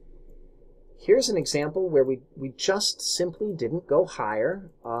 And here's an example where we just simply didn't go higher.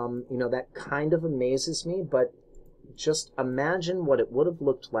 You know, that kind of amazes me, but just imagine what it would have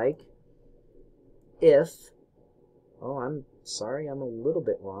looked like if, oh, I'm sorry, I'm a little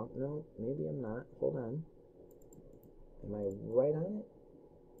bit wrong. No, maybe I'm not. Hold on. Am I right on it?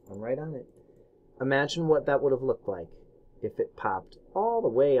 I'm right on it. Imagine what that would have looked like if it popped all the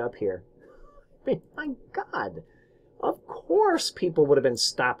way up here. I mean, my God. Of course people would have been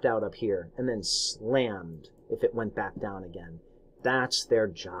stopped out up here and then slammed if it went back down again. That's their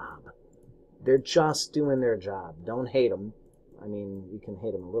job. They're just doing their job. Don't hate them. I mean, you can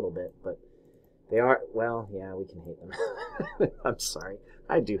hate them a little bit, but they are, well, yeah, we can hate them. I'm sorry.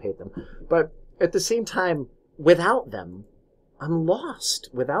 I do hate them. But at the same time, without them, I'm lost.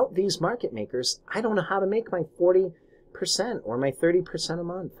 Without these market makers, I don't know how to make my 40% or my 30% a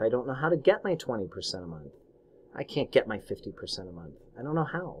month. I don't know how to get my 20% a month. I can't get my 50% a month. I don't know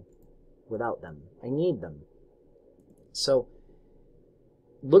how without them. I need them. So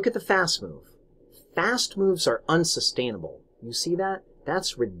look at the fast move. Fast moves are unsustainable. You see that?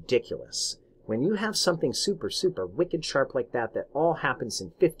 That's ridiculous. When you have something super, super wicked sharp like that all happens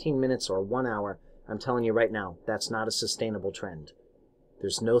in 15 minutes or 1 hour, I'm telling you right now, that's not a sustainable trend.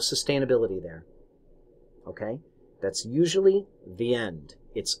 There's no sustainability there. Okay? That's usually the end.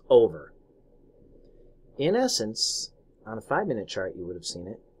 It's over. In essence, on a 5-minute chart, you would have seen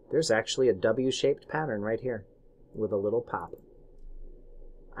it. There's actually a W-shaped pattern right here with a little pop.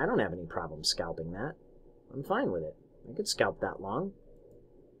 I don't have any problem scalping that. I'm fine with it. I could scalp that long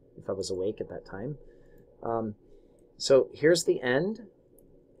if I was awake at that time. So here's the end,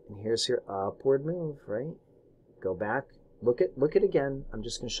 and here's your upward move, right? Go back. Look at again. I'm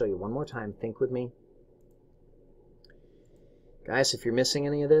just going to show you one more time. Think with me. Guys, if you're missing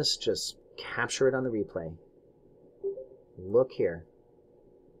any of this, just capture it on the replay. Look here.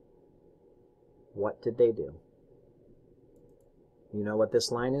 What did they do? You know what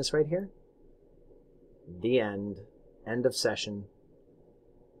this line is right here? The end. End of session.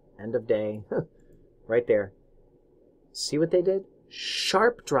 End of day. Right there. See what they did?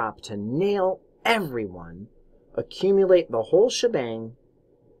 Sharp drop to nail everyone, accumulate the whole shebang,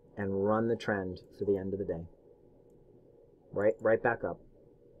 and run the trend for the end of the day. Right back up.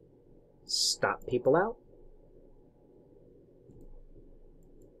 Stop people out.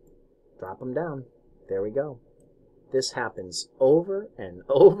 Drop them down. There we go. This happens over and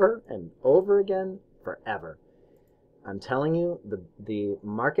over and over again forever. I'm telling you, the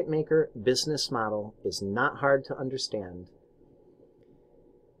market maker business model is not hard to understand.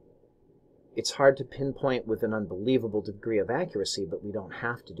 It's hard to pinpoint with an unbelievable degree of accuracy, but we don't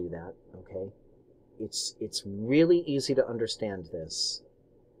have to do that, okay? It's really easy to understand this,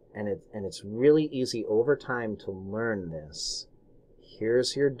 and it's really easy over time to learn this.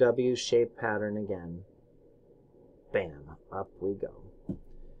 Here's your W-shaped pattern again. Bam, up we go.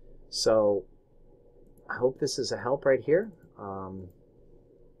 So I hope this is a help right here.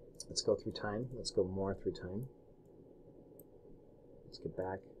 Let's go through time. Let's go more through time. Let's get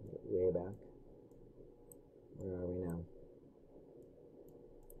back, way back. Where are we now?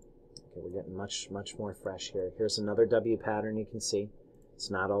 Okay, we're getting much more fresh here. Here's another W pattern you can see. It's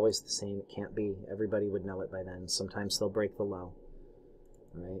not always the same. It can't be. Everybody would know it by then. Sometimes they'll break the low.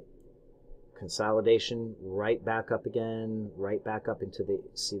 All right. Consolidation, right back up again, right back up into the,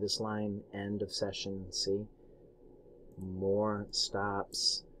 see this line, end of session, see? More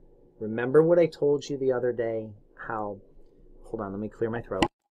stops. Remember what I told you the other day, how, hold on, let me clear my throat.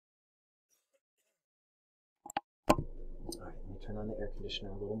 All right, let me turn on the air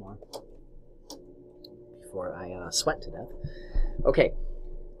conditioner a little more before I sweat to death. Okay,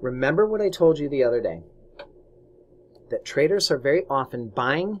 remember what I told you the other day, that traders are very often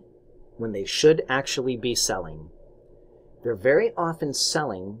buying when they should actually be selling. They're very often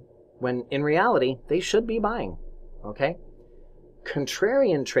selling when in reality they should be buying, okay?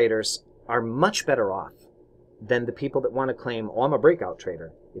 Contrarian traders are much better off than the people that want to claim, oh, I'm a breakout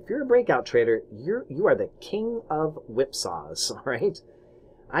trader. If you're a breakout trader, you are the king of whipsaws, all right?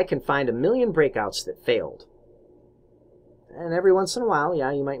 I can find a million breakouts that failed. And every once in a while,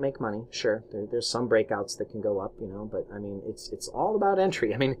 yeah, you might make money. Sure, there's some breakouts that can go up, you know, but I mean, it's all about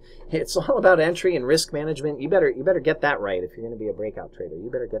entry. I mean, it's all about entry and risk management. You better get that right if you're going to be a breakout trader. You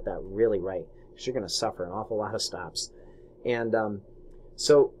better get that really right, because you're going to suffer an awful lot of stops. And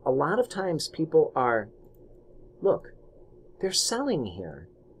so a lot of times people are, look, they're selling here,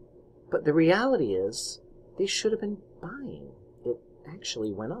 but the reality is they should have been buying. It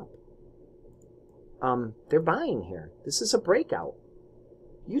actually went up. They're buying here. This is a breakout.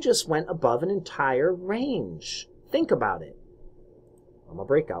 You just went above an entire range. Think about it. I'm a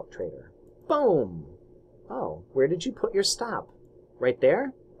breakout trader. Boom. Oh, where did you put your stop? Right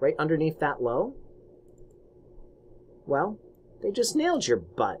there? Right underneath that low? Well, they just nailed your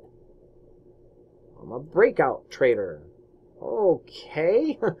butt. I'm a breakout trader.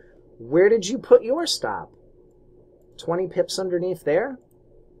 Okay. Where did you put your stop? 20 pips underneath there?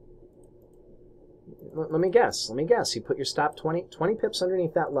 Let me guess. You put your stop 20 pips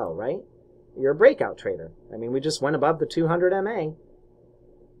underneath that low, right? You're a breakout trader. I mean, we just went above the 200 MA.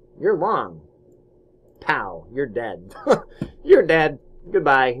 You're long. Pow, you're dead. You're dead.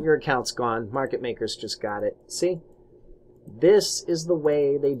 Goodbye. Your account's gone. Market makers just got it. See? This is the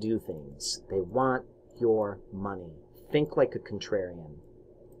way they do things. They want your money. Think like a contrarian.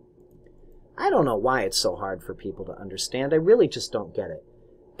 I don't know why it's so hard for people to understand. I really just don't get it.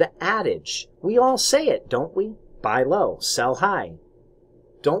 The adage, we all say it, don't we? Buy low, sell high.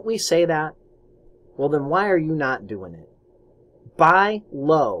 Don't we say that? Well, then why are you not doing it? Buy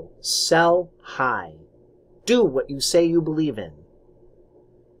low, sell high. Do what you say you believe in.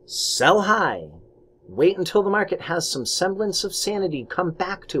 Sell high. Wait until the market has some semblance of sanity, come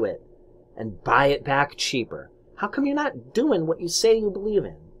back to it, and buy it back cheaper. How come you're not doing what you say you believe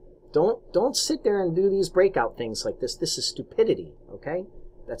in? Don't sit there and do these breakout things like this. This is stupidity, okay?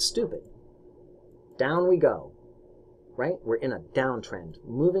 That's stupid. Down we go, right? We're in a downtrend.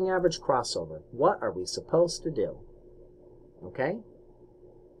 Moving average crossover. What are we supposed to do? Okay?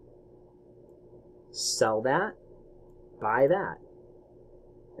 Sell that, buy that.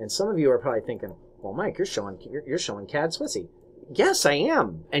 And some of you are probably thinking, well, Mike, you're showing CAD Swissy. Yes, I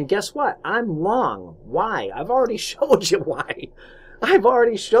am. And guess what? I'm long. Why? I've already showed you why. I've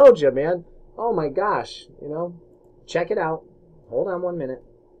already showed you, man. Oh my gosh. You know, check it out. Hold on 1 minute.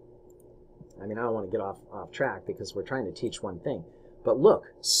 I mean, I don't want to get off track because we're trying to teach one thing. But look,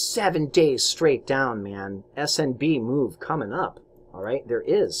 7 days straight down, man. SNB move coming up. All right, there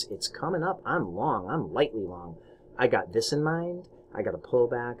is. It's coming up. I'm long. I'm lightly long. I got this in mind. I got a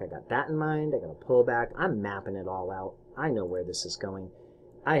pullback. I got that in mind. I got a pullback. I'm mapping it all out. I know where this is going.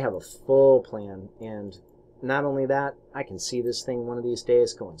 I have a full plan. And not only that, I can see this thing one of these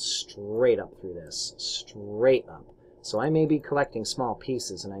days going straight up through this. Straight up. So I may be collecting small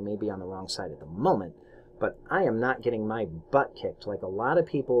pieces and I may be on the wrong side at the moment, but I am not getting my butt kicked like a lot of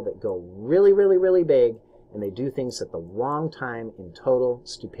people that go really, really, really big and they do things at the wrong time in total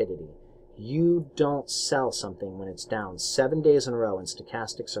stupidity. You don't sell something when it's down 7 days in a row and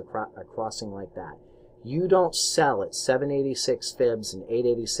stochastics are crossing like that. You don't sell at 786 fibs and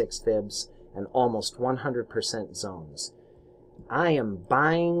 886 fibs and almost 100% zones. I am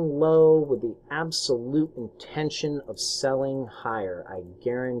buying low with the absolute intention of selling higher. I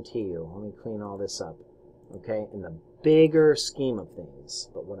guarantee you. Let me clean all this up, okay, in the bigger scheme of things.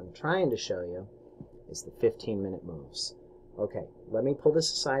 But what I'm trying to show you is the 15-minute moves. Okay, let me pull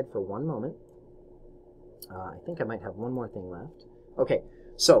this aside for one moment. I think I might have one more thing left. Okay,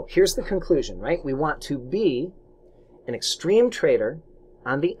 so here's the conclusion, right? We want to be an extreme trader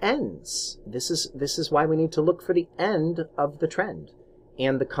on the ends. This is why we need to look for the end of the trend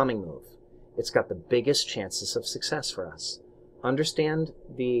and the coming move. It's got the biggest chances of success for us. Understand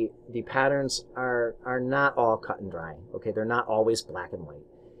the patterns are not all cut and dry. Okay, they're not always black and white.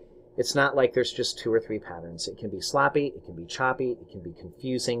 It's not like there's just 2 or 3 patterns. It can be sloppy, it can be choppy, it can be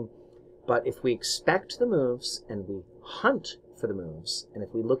confusing. But if we expect the moves and we hunt for the moves, and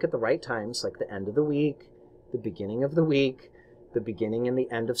if we look at the right times, like the end of the week, the beginning of the week, the beginning and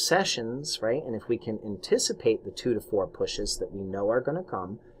the end of sessions, right? And if we can anticipate the 2 to 4 pushes that we know are going to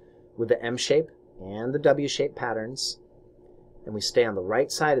come with the M shape and the W shape patterns, and we stay on the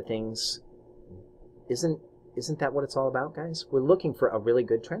right side of things, isn't that what it's all about, guys? We're looking for a really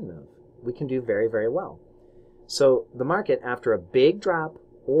good trend move. We can do very, very well. So the market, after a big drop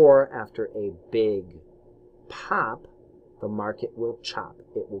or after a big pop, the market will chop.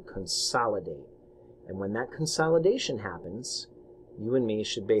 It will consolidate. And when that consolidation happens, you and me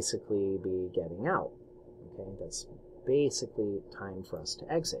should basically be getting out. Okay, that's basically time for us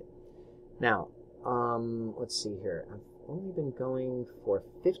to exit. Now, let's see here. I've only been going for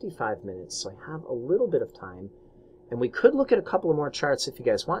 55 minutes, so I have a little bit of time. And we could look at a couple of more charts if you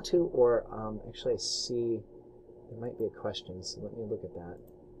guys want to, or actually I see there might be a question, so let me look at that.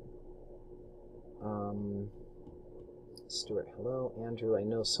 Stuart, hello. Andrew, I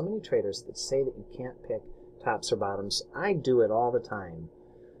know so many traders that say that you can't pick tops or bottoms. I do it all the time.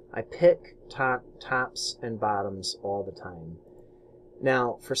 I pick tops and bottoms all the time.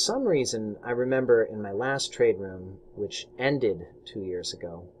 Now, for some reason, I remember in my last trade room, which ended 2 years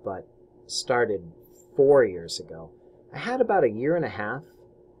ago, but started 4 years ago, I had about 1.5 years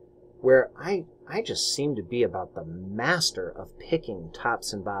where I just seemed to be about the master of picking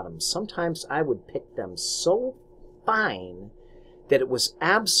tops and bottoms. Sometimes I would pick them so fine that it was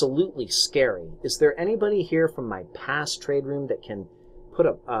absolutely scary. Is there anybody here from my past trade room that can put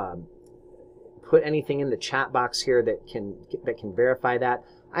anything in the chat box here that can verify that?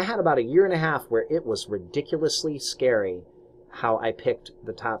 I had about 1.5 years where it was ridiculously scary how I picked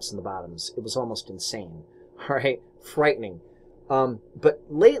the tops and the bottoms. It was almost insane. All right, frightening. But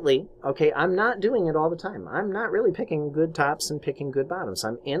lately, okay, I'm not doing it all the time. I'm not really picking good tops and picking good bottoms.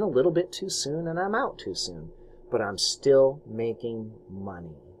 I'm in a little bit too soon and I'm out too soon. But I'm still making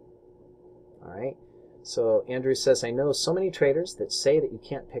money. All right? So Andrew says, I know so many traders that say that you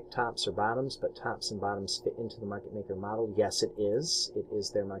can't pick tops or bottoms, but tops and bottoms fit into the market maker model. Yes, it is. It is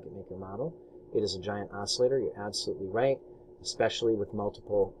their market maker model. It is a giant oscillator. You're absolutely right, especially with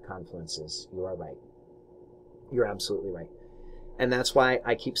multiple confluences. You are right. You're absolutely right. And that's why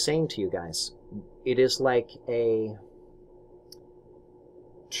I keep saying to you guys, it is like a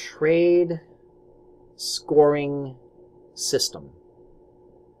trade scoring system.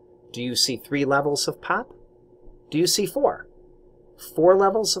 Do you see 3 levels of pop? Do you see 4? 4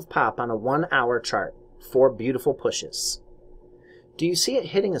 levels of pop on a 1-hour chart. 4 beautiful pushes. Do you see it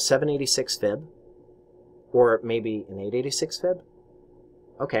hitting a 786 fib? Or maybe an 886 fib?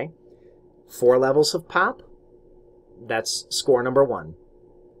 Okay. 4 levels of pop? That's score number 1.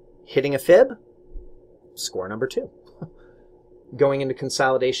 Hitting a fib? Score number 2. Going into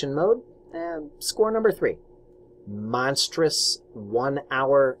consolidation mode? Score number 3. Monstrous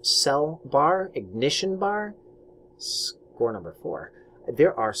 1-hour sell bar, ignition bar? Score number 4.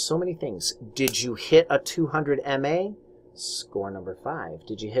 There are so many things. Did you hit a 200 MA? Score number 5.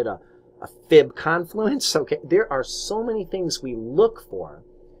 Did you hit a fib confluence? Okay, there are so many things we look for.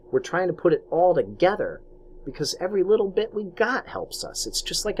 We're trying to put it all together because every little bit we got helps us. It's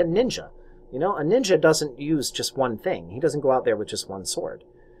just like a ninja. You know, a ninja doesn't use just one thing. He doesn't go out there with just one sword.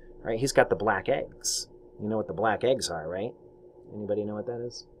 Right? He's got the black eggs. You know what the black eggs are, right? Anybody know what that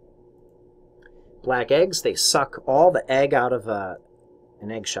is? Black eggs, they suck all the egg out of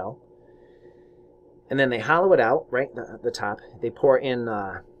an eggshell. And then they hollow it out, right, the top. They pour in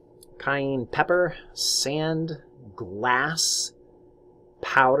cayenne pepper, sand, glass,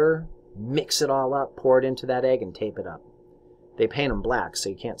 powder, mix it all up, pour it into that egg, and tape it up. They paint them black so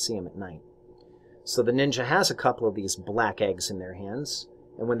you can't see them at night. So the ninja has a couple of these black eggs in their hands.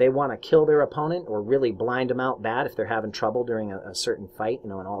 And when they want to kill their opponent or really blind them out bad if they're having trouble during a certain fight, you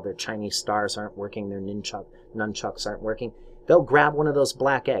know, and all their Chinese stars aren't working, their nunchucks aren't working, they'll grab one of those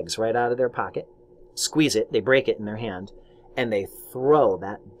black eggs right out of their pocket, squeeze it, they break it in their hand, and they throw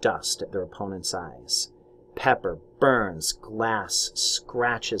that dust at their opponent's eyes. Pepper burns glass,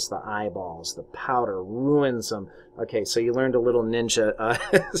 scratches the eyeballs. The powder ruins them. Okay, so you learned a little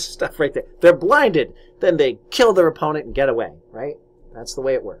ninja stuff right there. They're blinded. Then they kill their opponent and get away, right? That's the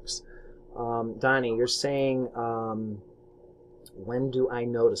way it works. Donnie, you're saying, when do I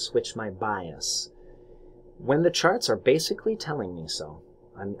know to switch my bias? When the charts are basically telling me so.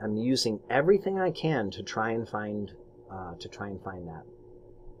 I'm using everything I can to try and find that.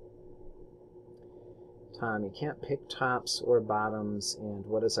 Tom, you can't pick tops or bottoms, and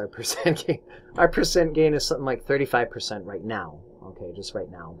what is our percent gain? Our percent gain is something like 35% right now. Okay, just right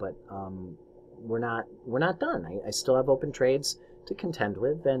now, but we're not done. I still have open trades to contend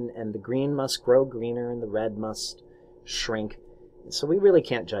with, and the green must grow greener and the red must shrink. So we really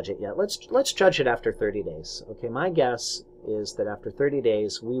can't judge it yet. Let's judge it after 30 days. Okay, my guess is that after 30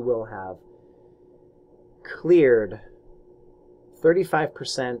 days we will have cleared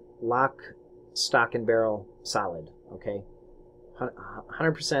 35% lock, stock and barrel solid. Okay,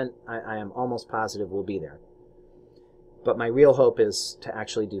 100%. I am almost positive we'll be there. But my real hope is to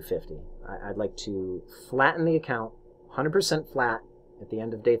actually do 50. I'd like to flatten the account, 100% flat at the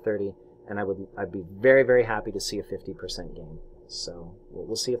end of day 30, and I'd be very, very happy to see a 50% gain. So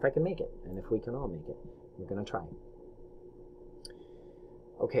we'll see if I can make it, and if we can all make it. We're going to try.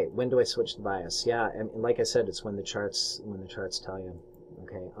 Okay, when do I switch the bias? Yeah, and like I said, it's when the charts tell you.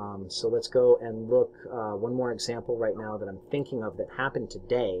 Okay, so let's go and look one more example right now that I'm thinking of that happened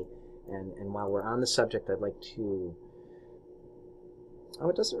today, and while we're on the subject, I'd like to. Oh,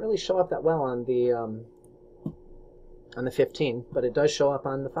 it doesn't really show up that well on the 15, but it does show up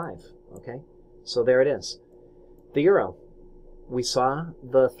on the 5. Okay, so there it is. The euro. We saw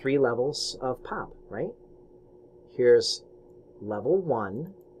the 3 levels of pop, right? Here's level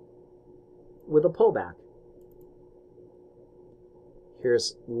 1 with a pullback.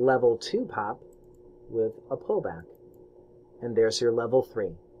 Here's level 2 pop with a pullback. And there's your level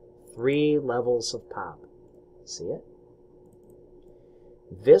 3. 3 levels of pop. See it?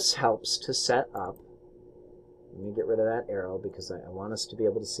 This helps to set up, let me get rid of that arrow because I want us to be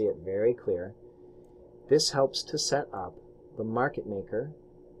able to see it very clear. This helps to set up the market maker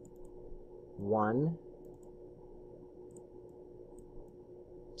 1,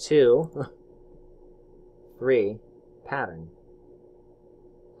 2, 3 pattern.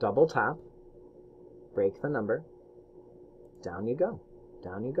 Double top, break the number, down you go,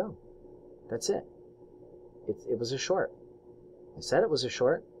 down you go. That's it. It was a short. I said it was a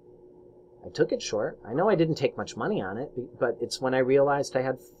short. I took it short. I know I didn't take much money on it, but it's when I realized I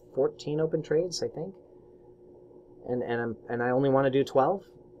had 14 open trades, I think. And I only want to do 12,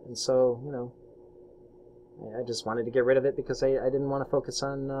 and so, you know, I just wanted to get rid of it because I didn't want to focus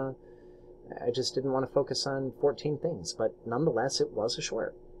on I just didn't want to focus on 14 things. But nonetheless, it was a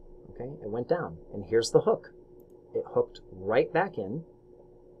short. Okay, it went down, and here's the hook. It hooked right back in,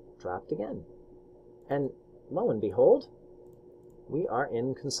 dropped again, and lo and behold, we are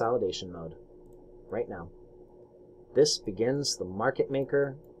in consolidation mode right now. This begins the market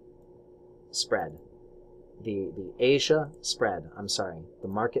maker spread. The Asia spread, I'm sorry, the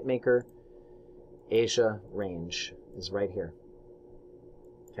market maker Asia range is right here.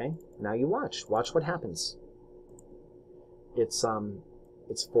 Okay, now you watch what happens. It's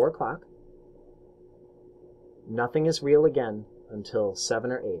 4 o'clock. Nothing is real again until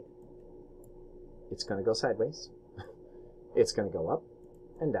 7 or 8. It's going to go sideways. It's going to go up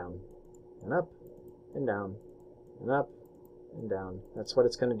and down and up and down and up and down. That's what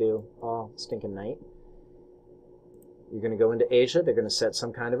it's going to do all stinking night. You're going to go into Asia. They're going to set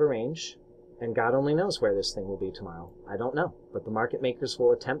some kind of a range. And God only knows where this thing will be tomorrow. I don't know. But the market makers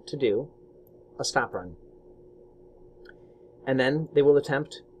will attempt to do a stop run. And then they will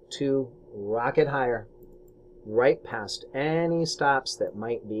attempt to rocket higher, right past any stops that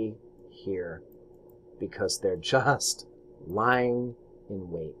might be here, because they're just lying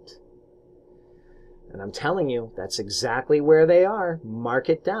in wait. And I'm telling you, that's exactly where they are. Mark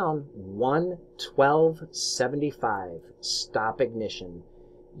it down. 112.75. Stop ignition.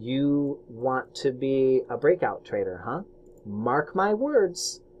 You want to be a breakout trader, huh? Mark my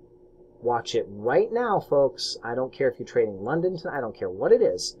words. Watch it right now, folks. I don't care if you're trading London tonight. I don't care what it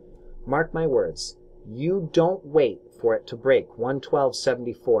is. Mark my words. You don't wait for it to break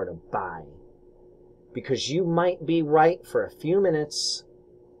 112.74 to buy. Because you might be right for a few minutes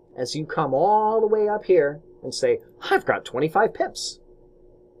as you come all the way up here and say, I've got 25 pips.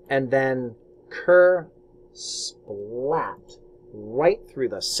 And then splat right through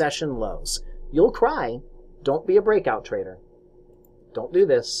the session lows. You'll cry. Don't be a breakout trader. Don't do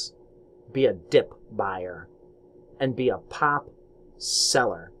this. Be a dip buyer. and be a pop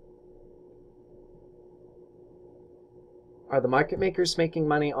seller. Are the market makers making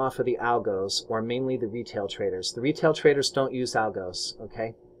money off of the algos, or mainly the retail traders? The retail traders don't use algos,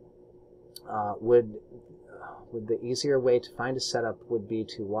 okay? Would the easier way to find a setup would be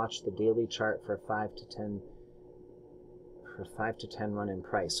to watch the daily chart for 5 to 10 run in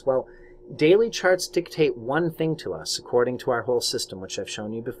price. Well, daily charts dictate one thing to us according to our whole system, which I've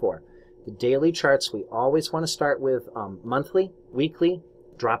shown you before. The daily charts, we always want to start with monthly, weekly,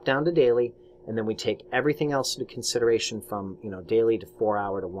 drop down to daily, and then we take everything else into consideration from, daily to 4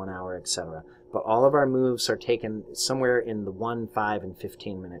 hour to 1 hour, etc. But all of our moves are taken somewhere in the 1, 5, and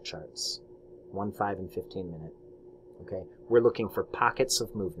 15 minute charts. 1, 5, and 15 minute. Okay? We're looking for pockets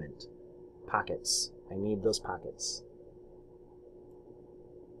of movement. Pockets. I need those pockets.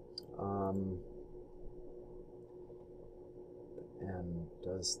 And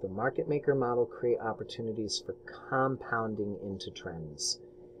does the market maker model create opportunities for compounding into trends?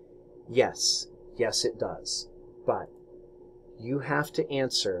 Yes, it does. But you have to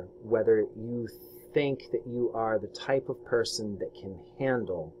answer whether you think that you are the type of person that can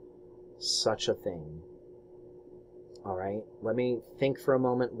handle such a thing. All right, let me think for a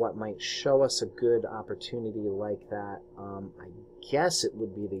moment what might show us a good opportunity like that. I guess it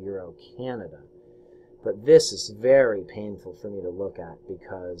would be the Euro Canada. But this is very painful for me to look at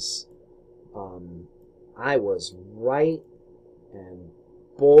because I was right, and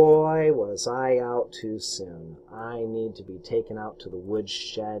boy, was I out too soon. I need to be taken out to the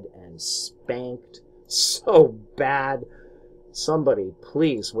woodshed and spanked so bad. Somebody,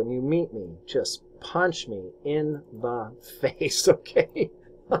 please, when you meet me, just punch me in the face, okay?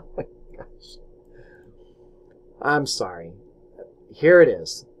 Oh my gosh. I'm sorry. Here it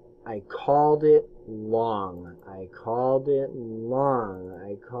is. I called it long. I called it long.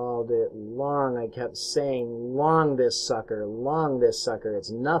 I called it long. I kept saying, long this sucker, long this sucker.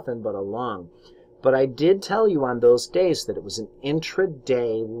 It's nothing but a long. But I did tell you on those days that it was an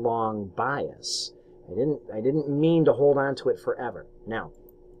intraday long bias. I didn't mean to hold on to it forever. Now,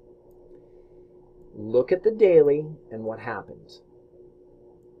 look at the daily and what happened.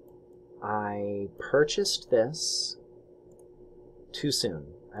 I purchased this too soon.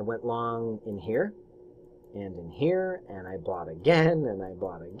 I went long in here and in here, and I bought again, and I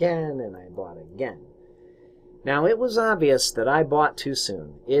bought again, and I bought again. Now, it was obvious that I bought too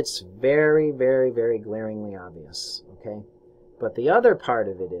soon. It's very, very, very glaringly obvious, okay? But the other part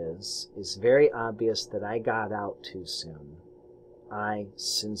of it is very obvious that I got out too soon. I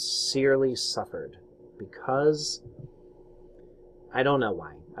sincerely suffered because I don't know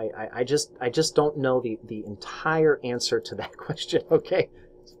why. I just don't know the entire answer to that question, okay?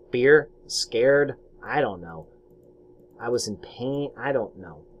 Fear, scared, I don't know. I was in pain, I don't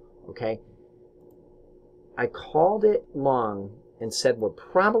know, okay? I called it long and said we're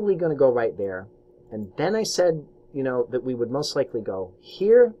probably going to go right there. And then I said, that we would most likely go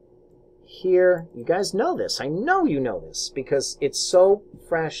here, here. You guys know this. I know you know this because it's so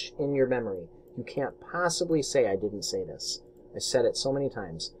fresh in your memory. You can't possibly say I didn't say this. I said it so many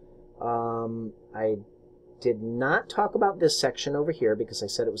times. I did not talk about this section over here because I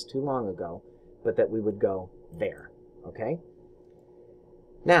said it was too long ago, but that we would go there, okay?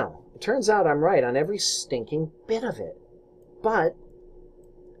 Now, it turns out I'm right on every stinking bit of it, but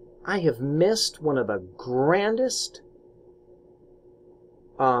I have missed one of the grandest,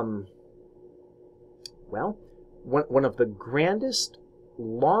 one of the grandest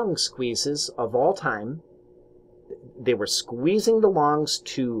long squeezes of all time. They were squeezing the longs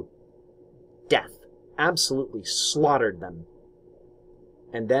to death. Absolutely slaughtered them.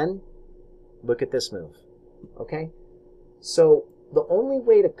 And then, look at this move. Okay? So, the only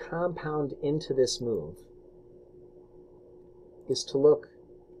way to compound into this move is to look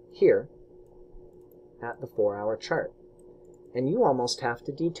here at the 4-hour chart. And you almost have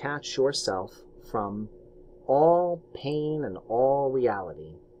to detach yourself from all pain and all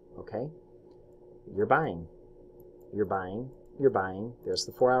reality. Okay? You're buying. You're buying. You're buying. There's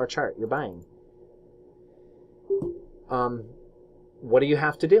the 4-hour chart. You're buying. What do you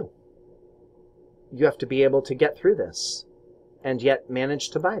have to do? You have to be able to get through this and yet manage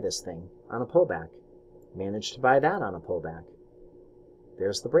to buy this thing on a pullback. Manage to buy that on a pullback.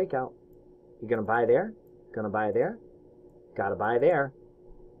 There's the breakout. You're going to buy there. Going to buy there. Got to buy there.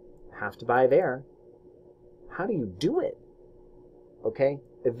 Have to buy there. How do you do it? Okay?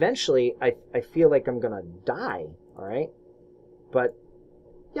 Eventually, I feel like I'm going to die. All right? But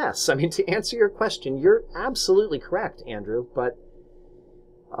yes, I mean, to answer your question, you're absolutely correct, Andrew, but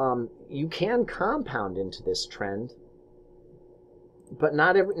you can compound into this trend But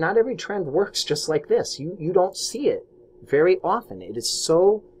not every trend works just like this. You don't see it very often. It is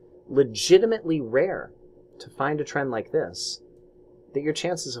so legitimately rare to find a trend like this that your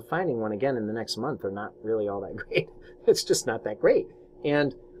chances of finding one again in the next month are not really all that great. It's just not that great.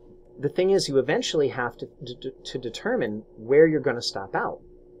 And the thing is, you eventually have to determine where you're going to stop out.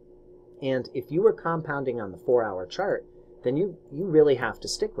 And if you were compounding on the 4-hour chart, then you really have to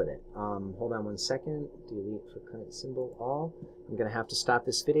stick with it. Hold on one second. Delete for current symbol all. I'm going to have to stop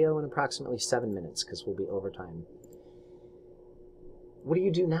this video in approximately 7 minutes because we'll be over time. What do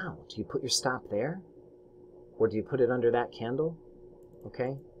you do now? Do you put your stop there? Or do you put it under that candle?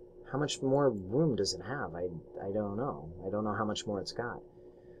 Okay. How much more room does it have? I don't know. I don't know how much more it's got.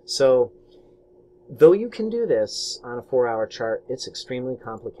 So, though you can do this on a 4-hour chart, it's extremely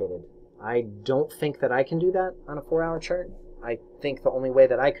complicated. I don't think that I can do that on a 4-hour chart. I think the only way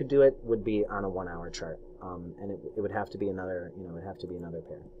that I could do it would be on a 1-hour chart, and it would have to be another, it would have to be another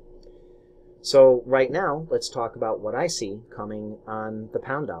pair. So right now, let's talk about what I see coming on the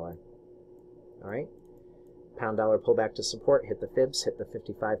pound dollar. All right, pound dollar pullback to support, hit the fibs, hit the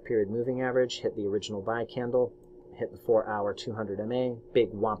 55-period moving average, hit the original buy candle, hit the 4-hour 200 MA,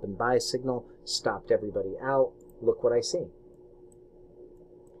 big whomping buy signal, stopped everybody out. Look what I see.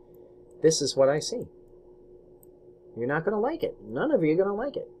 This is what I see. You're not going to like it. None of you are going to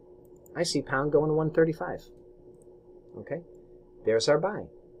like it. I see pound going to 135. Okay? There's our buy.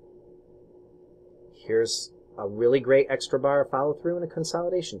 Here's a really great extra bar follow through in a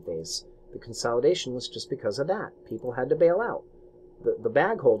consolidation phase. The consolidation was just because of that. People had to bail out. The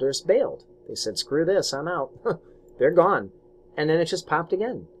bag holders bailed. They said, screw this, I'm out. They're gone. And then it just popped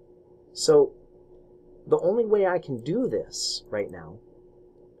again. So the only way I can do this right now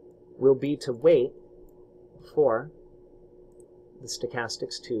will be to wait for the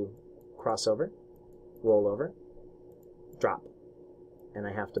stochastics to cross over, roll over, drop, and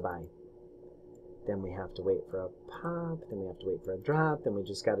I have to buy. Then we have to wait for a pop, then we have to wait for a drop, then we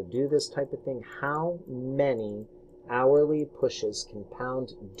just got to do this type of thing. How many hourly pushes can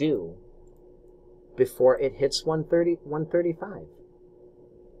pound do before it hits 130, 135?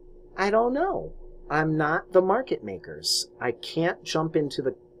 I don't know. I'm not the market makers. I can't jump into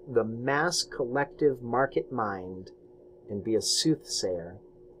the mass collective market mind and be a soothsayer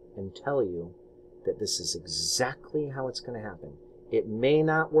and tell you that this is exactly how it's going to happen. It may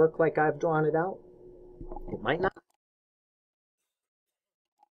not work like I've drawn it out. It might not.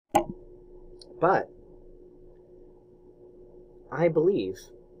 But I believe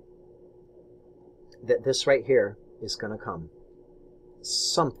that this right here is going to come.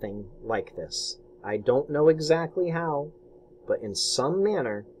 Something like this. I don't know exactly how, but in some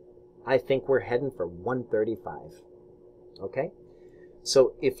manner, I think we're heading for 135. Okay?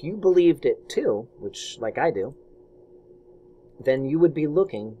 So if you believed it too, which like I do, then you would be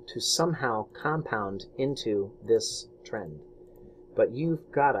looking to somehow compound into this trend. But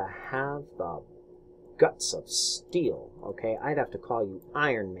you've got to have the guts of steel, okay? I'd have to call you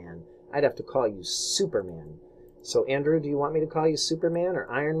Iron Man. I'd have to call you Superman. So Andrew, do you want me to call you Superman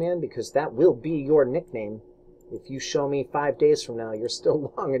or Iron Man? Because that will be your nickname. If you show me 5 days from now, you're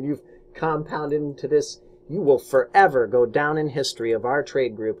still long and you've compounded into this, you will forever go down in history of our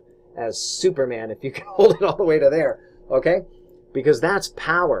trade group as Superman if you can hold it all the way to there, okay? Because that's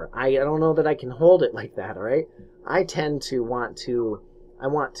power. I don't know that I can hold it like that, all right? I tend to want to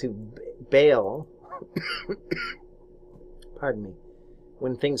bail. Pardon me.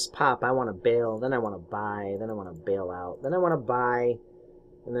 When things pop, I want to bail, then I want to buy, then I want to bail out, then I want to buy,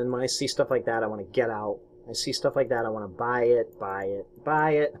 and then when I see stuff like that, I want to get out. I see stuff like that, I want to buy it, buy it,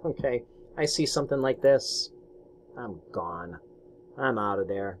 buy it, okay? I see something like this, I'm gone. I'm out of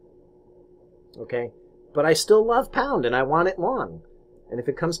there, okay? But I still love pound, and I want it long. And if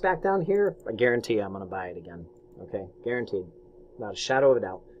it comes back down here, I guarantee I'm going to buy it again, okay? Guaranteed. Not a shadow of a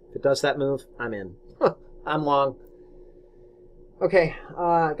doubt. If it does that move, I'm in. I'm long. Okay,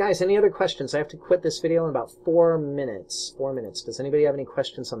 guys, any other questions? I have to quit this video in about 4 minutes. 4 minutes. Does anybody have any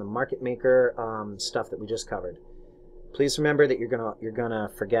questions on the market maker stuff that we just covered? Please remember that you're gonna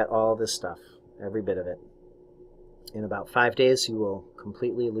forget all this stuff, every bit of it. In about 5 days, you will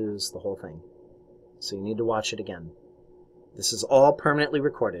completely lose the whole thing. So you need to watch it again. This is all permanently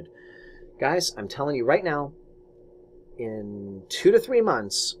recorded. Guys, I'm telling you right now, in 2 to 3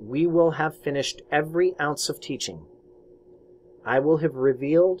 months, we will have finished every ounce of teaching. I will have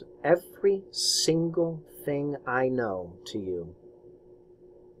revealed every single thing I know to you.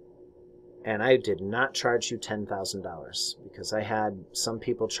 And I did not charge you $10,000 because I had some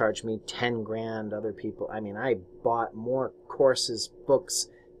people charge me 10 grand, other people, I mean, I bought more courses, books,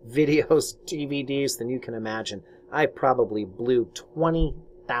 videos, DVDs than you can imagine. I probably blew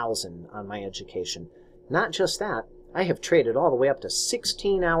 20,000 on my education. Not just that, I have traded all the way up to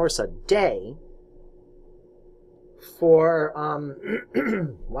 16 hours a day for,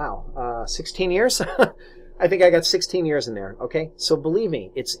 wow, 16 years? I think I got 16 years in there, okay? So believe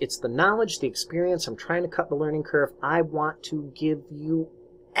me, it's the knowledge, the experience. I'm trying to cut the learning curve. I want to give you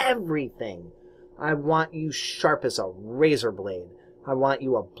everything. I want you sharp as a razor blade. I want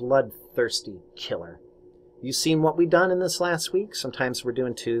you a bloodthirsty killer. You seen what we done in this last week? Sometimes we're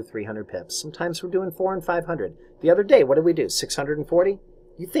doing 200-300 pips. Sometimes we're doing 400 and 500. The other day, what did we do? 640?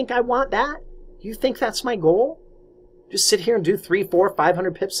 You think I want that? You think that's my goal? Just sit here and do 300, 400,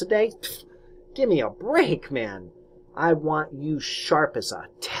 500 pips a day? Pfft, give me a break, man. I want you sharp as a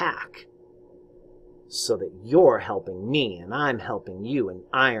tack so that you're helping me and I'm helping you, and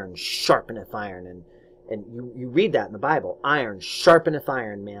iron sharpeneth iron. And you read that in the Bible. Iron sharpeneth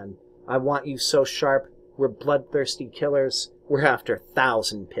iron, man. I want you so sharp. We're bloodthirsty killers. We're after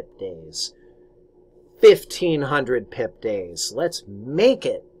 1,000 pip days. 1,500 pip days. Let's make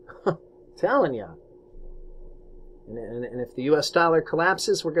it. Telling you. And if the U.S. dollar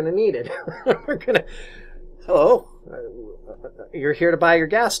collapses, we're going to need it. We're going to... Hello? You're here to buy your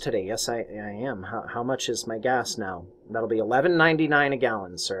gas today. Yes, I am. How much is my gas now? That'll be $11.99 a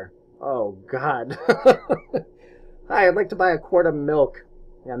gallon, sir. Oh, God. Hi, I'd like to buy a quart of milk.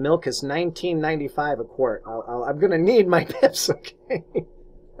 Yeah, milk is $19.95 a quart. I'm going to need my pips, okay?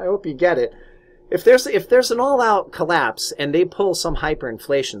 I hope you get it. If there's an all-out collapse and they pull some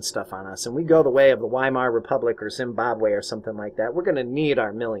hyperinflation stuff on us and we go the way of the Weimar Republic or Zimbabwe or something like that, we're going to need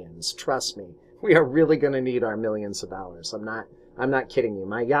our millions. Trust me. We are really going to need our millions of dollars. I'm not kidding you.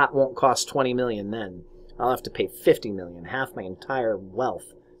 My yacht won't cost $20 million then. I'll have to pay $50 million. Half my entire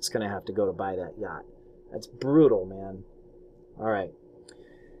wealth is going to have to go to buy that yacht. That's brutal, man. All right.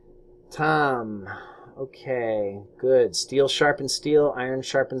 Tom. Okay. Good. Steel sharpens steel. Iron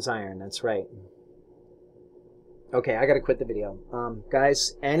sharpens iron. That's right. Okay, I got to quit the video.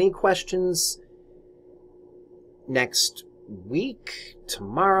 Guys, any questions next week,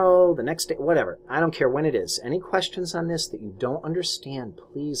 tomorrow, the next day, whatever. I don't care when it is. Any questions on this that you don't understand,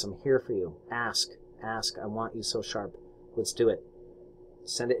 please, I'm here for you. Ask. Ask. I want you so sharp. Let's do it.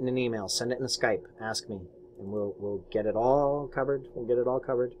 Send it in an email. Send it in a Skype. Ask me. And we'll get it all covered. We'll get it all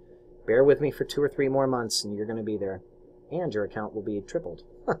covered. Bear with me for 2 or 3 more months, and you're going to be there. And your account will be tripled.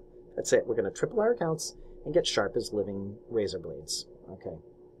 That's it. We're going to triple our accounts and get sharp as living razor blades. Okay.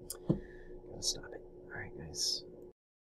 Gotta stop it. All right, guys.